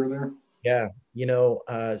your career there? Yeah,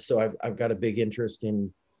 so I've got a big interest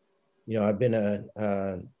in, I've been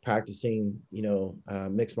practicing,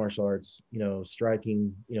 mixed martial arts,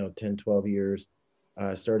 striking, 10, 12 years.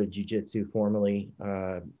 Started jiu-jitsu formally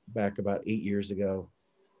back about 8 years ago.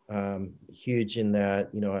 Huge in that,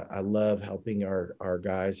 I love helping our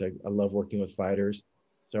guys. I love working with fighters.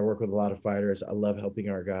 So I work with a lot of fighters. I love helping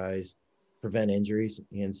our guys prevent injuries.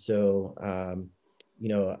 And so,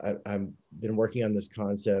 I've been working on this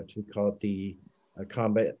concept. We call it the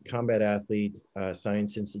Combat Athlete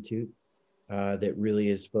Science Institute that really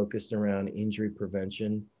is focused around injury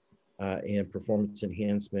prevention and performance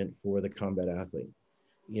enhancement for the combat athlete.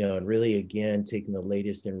 And really, again, taking the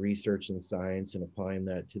latest in research and science and applying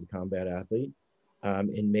that to the combat athlete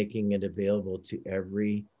and making it available to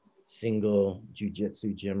every single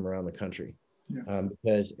jiu-jitsu gym around the country. Yeah.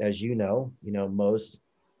 Because as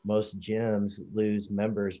most gyms lose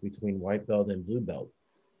members between white belt and blue belt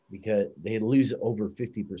because they lose over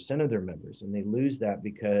 50% of their members. And they lose that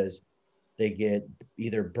because they get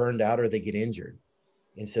either burned out or they get injured.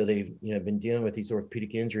 And so they've, been dealing with these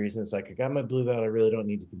orthopedic injuries, and it's like, I got my blue belt, I really don't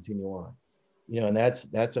need to continue on. And that's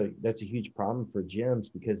a huge problem for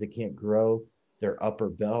gyms because they can't grow their upper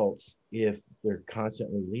belts if they're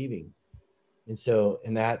constantly leaving. And so,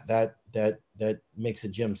 and that makes a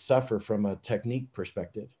gym suffer from a technique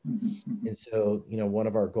perspective. Mm-hmm. And so, one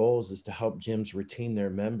of our goals is to help gyms retain their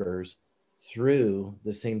members through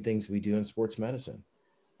the same things we do in sports medicine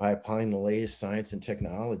by applying the latest science and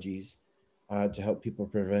technologies to help people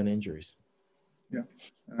prevent injuries. Yeah,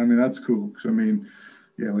 I mean, that's cool. Because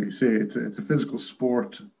like you say, it's a physical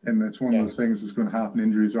sport, and it's one of the things that's going to happen.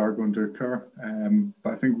 Injuries are going to occur.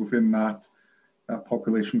 But I think within that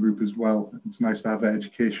population group as well, it's nice to have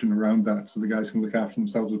education around that so the guys can look after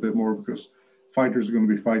themselves a bit more, because fighters are going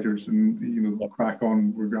to be fighters, and they'll crack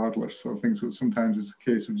on regardless. So I think sometimes it's a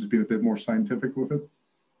case of just being a bit more scientific with it.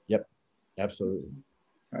 Yep. Absolutely.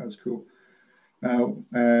 That's cool. Now,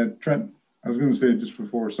 Trent, I was going to say just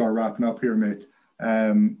before we start wrapping up here, mate.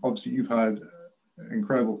 Obviously, you've had an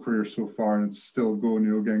incredible career so far, and it's still going.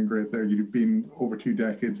 Getting great there. You've been over 2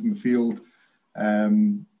 decades in the field,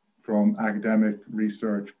 from academic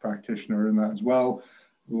research practitioner in that as well.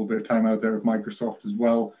 A little bit of time out there with Microsoft as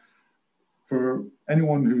well. For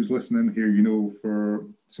anyone who's listening here, for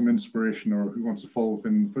some inspiration or who wants to follow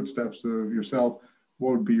in the footsteps of yourself,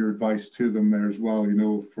 what would be your advice to them there as well,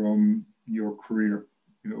 from your career?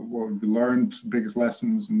 What would you learned, biggest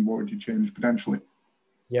lessons, and what would you change potentially?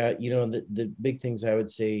 Yeah, the big things I would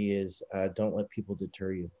say is don't let people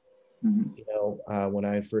deter you. Mm-hmm. When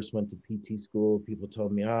I first went to PT school, people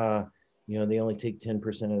told me, they only take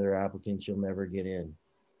 10% of their applicants, you'll never get in.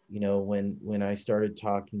 When I started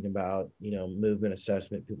talking about, movement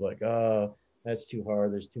assessment, people were like, oh, that's too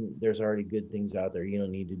hard. There's already good things out there. You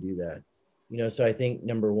don't need to do that. So I think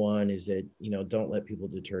number one is that, don't let people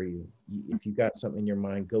deter you. If you've got something in your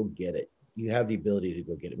mind, go get it. You have the ability to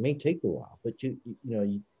go get it. It may take a while, but you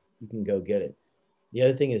can go get it. The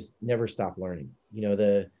other thing is never stop learning.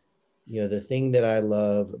 The thing that I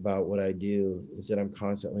love about what I do is that I'm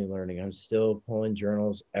constantly learning. I'm still pulling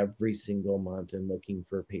journals every single month and looking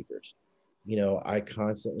for papers. I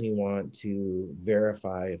constantly want to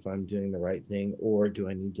verify if I'm doing the right thing, or do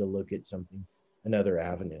I need to look at another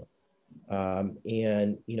avenue.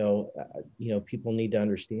 People need to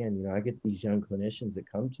understand, I get these young clinicians that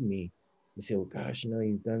come to me, they say, well, gosh,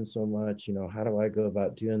 you've done so much, how do I go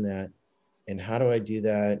about doing that? And how do I do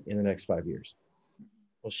that in the next 5 years?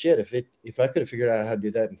 Well, shit, if I could have figured out how to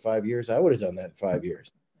do that in 5 years, I would have done that in 5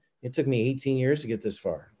 years. It took me 18 years to get this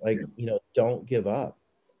far. Don't give up.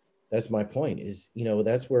 That's my point is,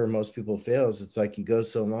 that's where most people fails. It's like you go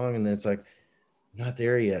so long and then it's like, I'm not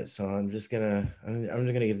there yet. So I'm just gonna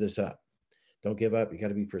give this up. Don't give up. You got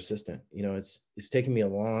to be persistent. It's taken me a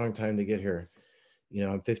long time to get here.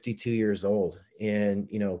 I'm 52 years old, and,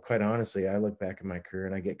 quite honestly, I look back at my career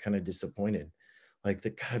and I get kind of disappointed. Like,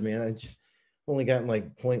 God, man, I just only gotten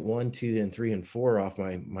like 0.1, 2, and 3, and 4 off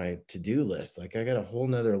my to-do list. Like, I got a whole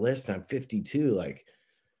nother list. And I'm 52. Like,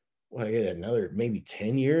 what, I get another maybe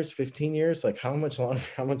 10 years, 15 years? Like, how much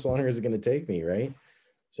longer is it going to take me? Right.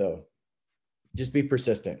 So just be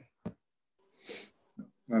persistent.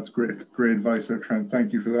 That's great advice there, Trent.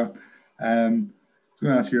 Thank you for that.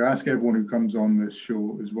 I was going to ask everyone who comes on this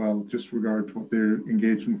show as well, just regard to what they're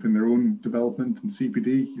engaged with in their own development in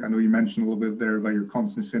CPD. I know you mentioned a little bit there about your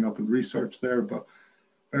constantly staying up with research there, but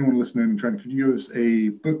anyone listening, Trent, could you give us a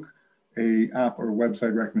book, a app, or a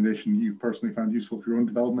website recommendation you've personally found useful for your own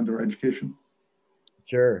development or education?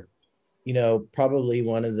 Sure. Probably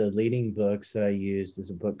one of the leading books that I used is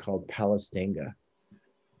a book called Palestanga.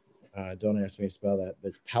 Don't ask me to spell that, but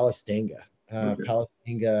it's Palestanga. Okay.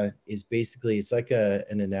 Palestanga is basically, it's like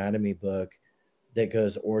an anatomy book that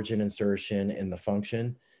goes origin, insertion, and the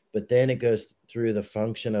function, but then it goes through the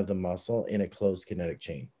function of the muscle in a closed kinetic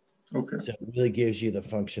chain. Okay. So it really gives you the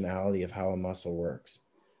functionality of how a muscle works.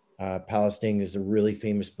 Palestanga is a really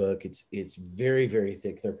famous book. It's very, very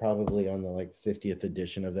thick. They're probably on the 50th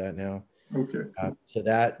edition of that now. Okay. So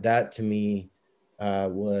that to me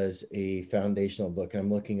was a foundational book.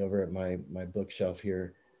 I'm looking over at my bookshelf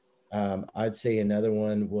here. I'd say another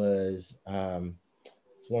one was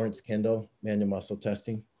Florence Kendall, Manual Muscle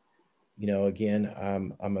Testing. Again,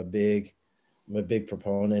 I'm a big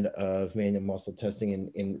proponent of manual muscle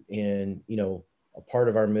testing, and a part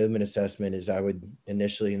of our movement assessment is I would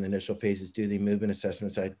initially, in the initial phases, do the movement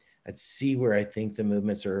assessments. I'd see where I think the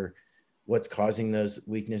movements are, what's causing those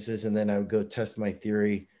weaknesses, and then I would go test my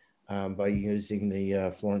theory by using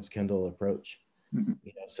the Florence Kendall approach. Mm-hmm.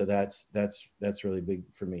 So that's really big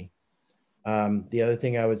for me. The other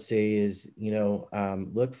thing I would say is,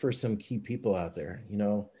 look for some key people out there.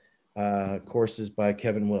 Courses by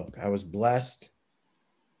Kevin Wilk. I was blessed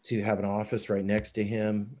to have an office right next to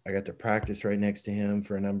him. I got to practice right next to him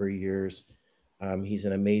for a number of years. He's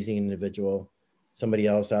an amazing individual. Somebody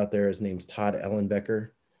else out there, his name's Todd Ellenbecker.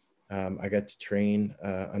 I got to train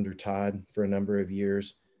under Todd for a number of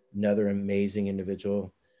years. Another amazing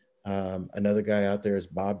individual. Another guy out there is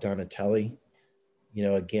Bob Donatelli.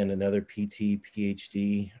 Again, another PT,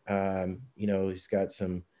 PhD. He's got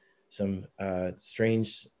some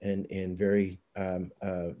strange and very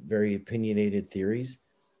opinionated theories.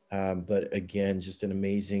 But again, just an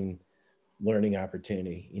amazing learning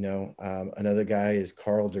opportunity. Another guy is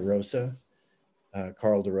Carl DeRosa.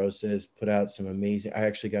 Carl DeRosa has put out some amazing, I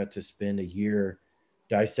actually got to spend a year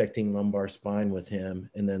dissecting lumbar spine with him,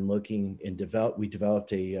 and then we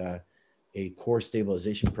developed a core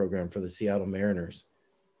stabilization program for the Seattle Mariners,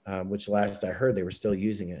 which last I heard they were still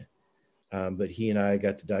using it. But he and I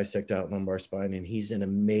got to dissect out lumbar spine, and he's an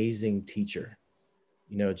amazing teacher.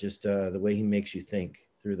 Just the way he makes you think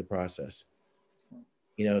through the process.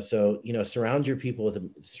 So surround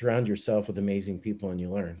yourself with amazing people, and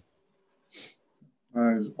you learn.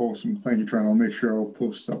 That is awesome. Thank you, Trent. I'll make sure I'll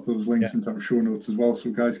post up those links into our show notes as well, so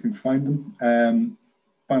guys can find them.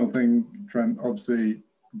 Final thing, Trent, obviously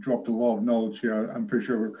dropped a lot of knowledge here. I'm pretty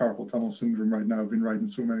sure we're carpal tunnel syndrome right now. I've been writing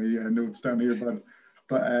so many notes down here,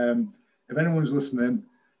 but if anyone's listening,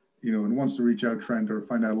 and wants to reach out, Trent, or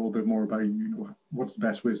find out a little bit more about you, what's the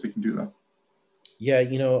best ways they can do that?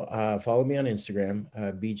 Yeah, follow me on Instagram,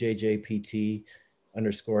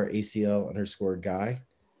 BJJPT_ACL_guy.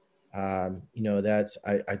 I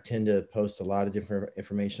tend to post a lot of different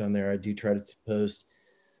information on there. I do try to post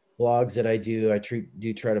blogs that I do. I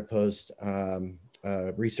do try to post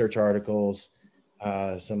research articles,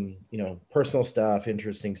 some, personal stuff,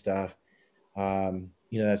 interesting stuff.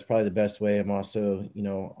 That's probably the best way. I'm also,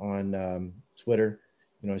 on Twitter.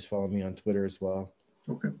 You can always follow me on Twitter as well.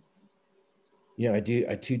 Okay. I do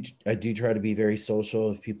try to be very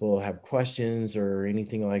social. If people have questions or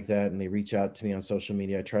anything like that, and they reach out to me on social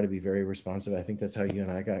media, I try to be very responsive. I think that's how you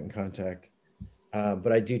and I got in contact.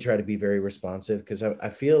 But I do try to be very responsive because I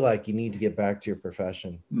feel like you need to get back to your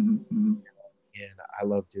profession. Mm-hmm. And I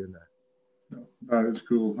love doing that. That is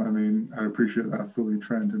cool. I appreciate that fully,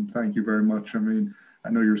 Trent, and thank you very much. I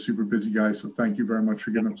know you're a super busy guy, so thank you very much for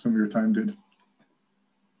giving up some of your time, dude.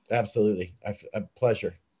 Absolutely. A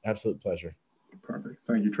pleasure. Absolute pleasure. Perfect.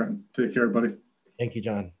 Thank you, Trent. Take care, buddy. Thank you,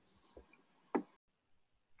 John.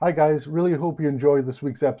 Hi, guys. Really hope you enjoyed this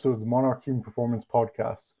week's episode of the Monarch Human Performance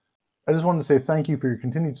Podcast. I just wanted to say thank you for your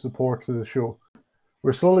continued support to the show.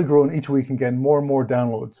 We're slowly growing each week and getting more and more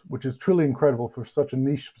downloads, which is truly incredible for such a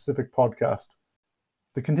niche-specific podcast.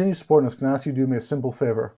 To continue supporting us, can I ask you to do me a simple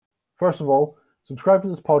favor? First of all, subscribe to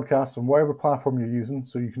this podcast on whatever platform you're using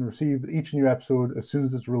so you can receive each new episode as soon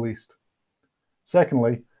as it's released.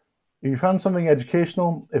 Secondly, if you found something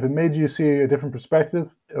educational, if it made you see a different perspective,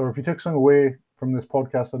 or if you took something away from this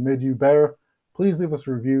podcast that made you better, please leave us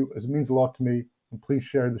a review, as it means a lot to me, and please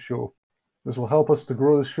share the show. This will help us to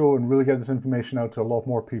grow the show and really get this information out to a lot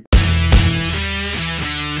more people.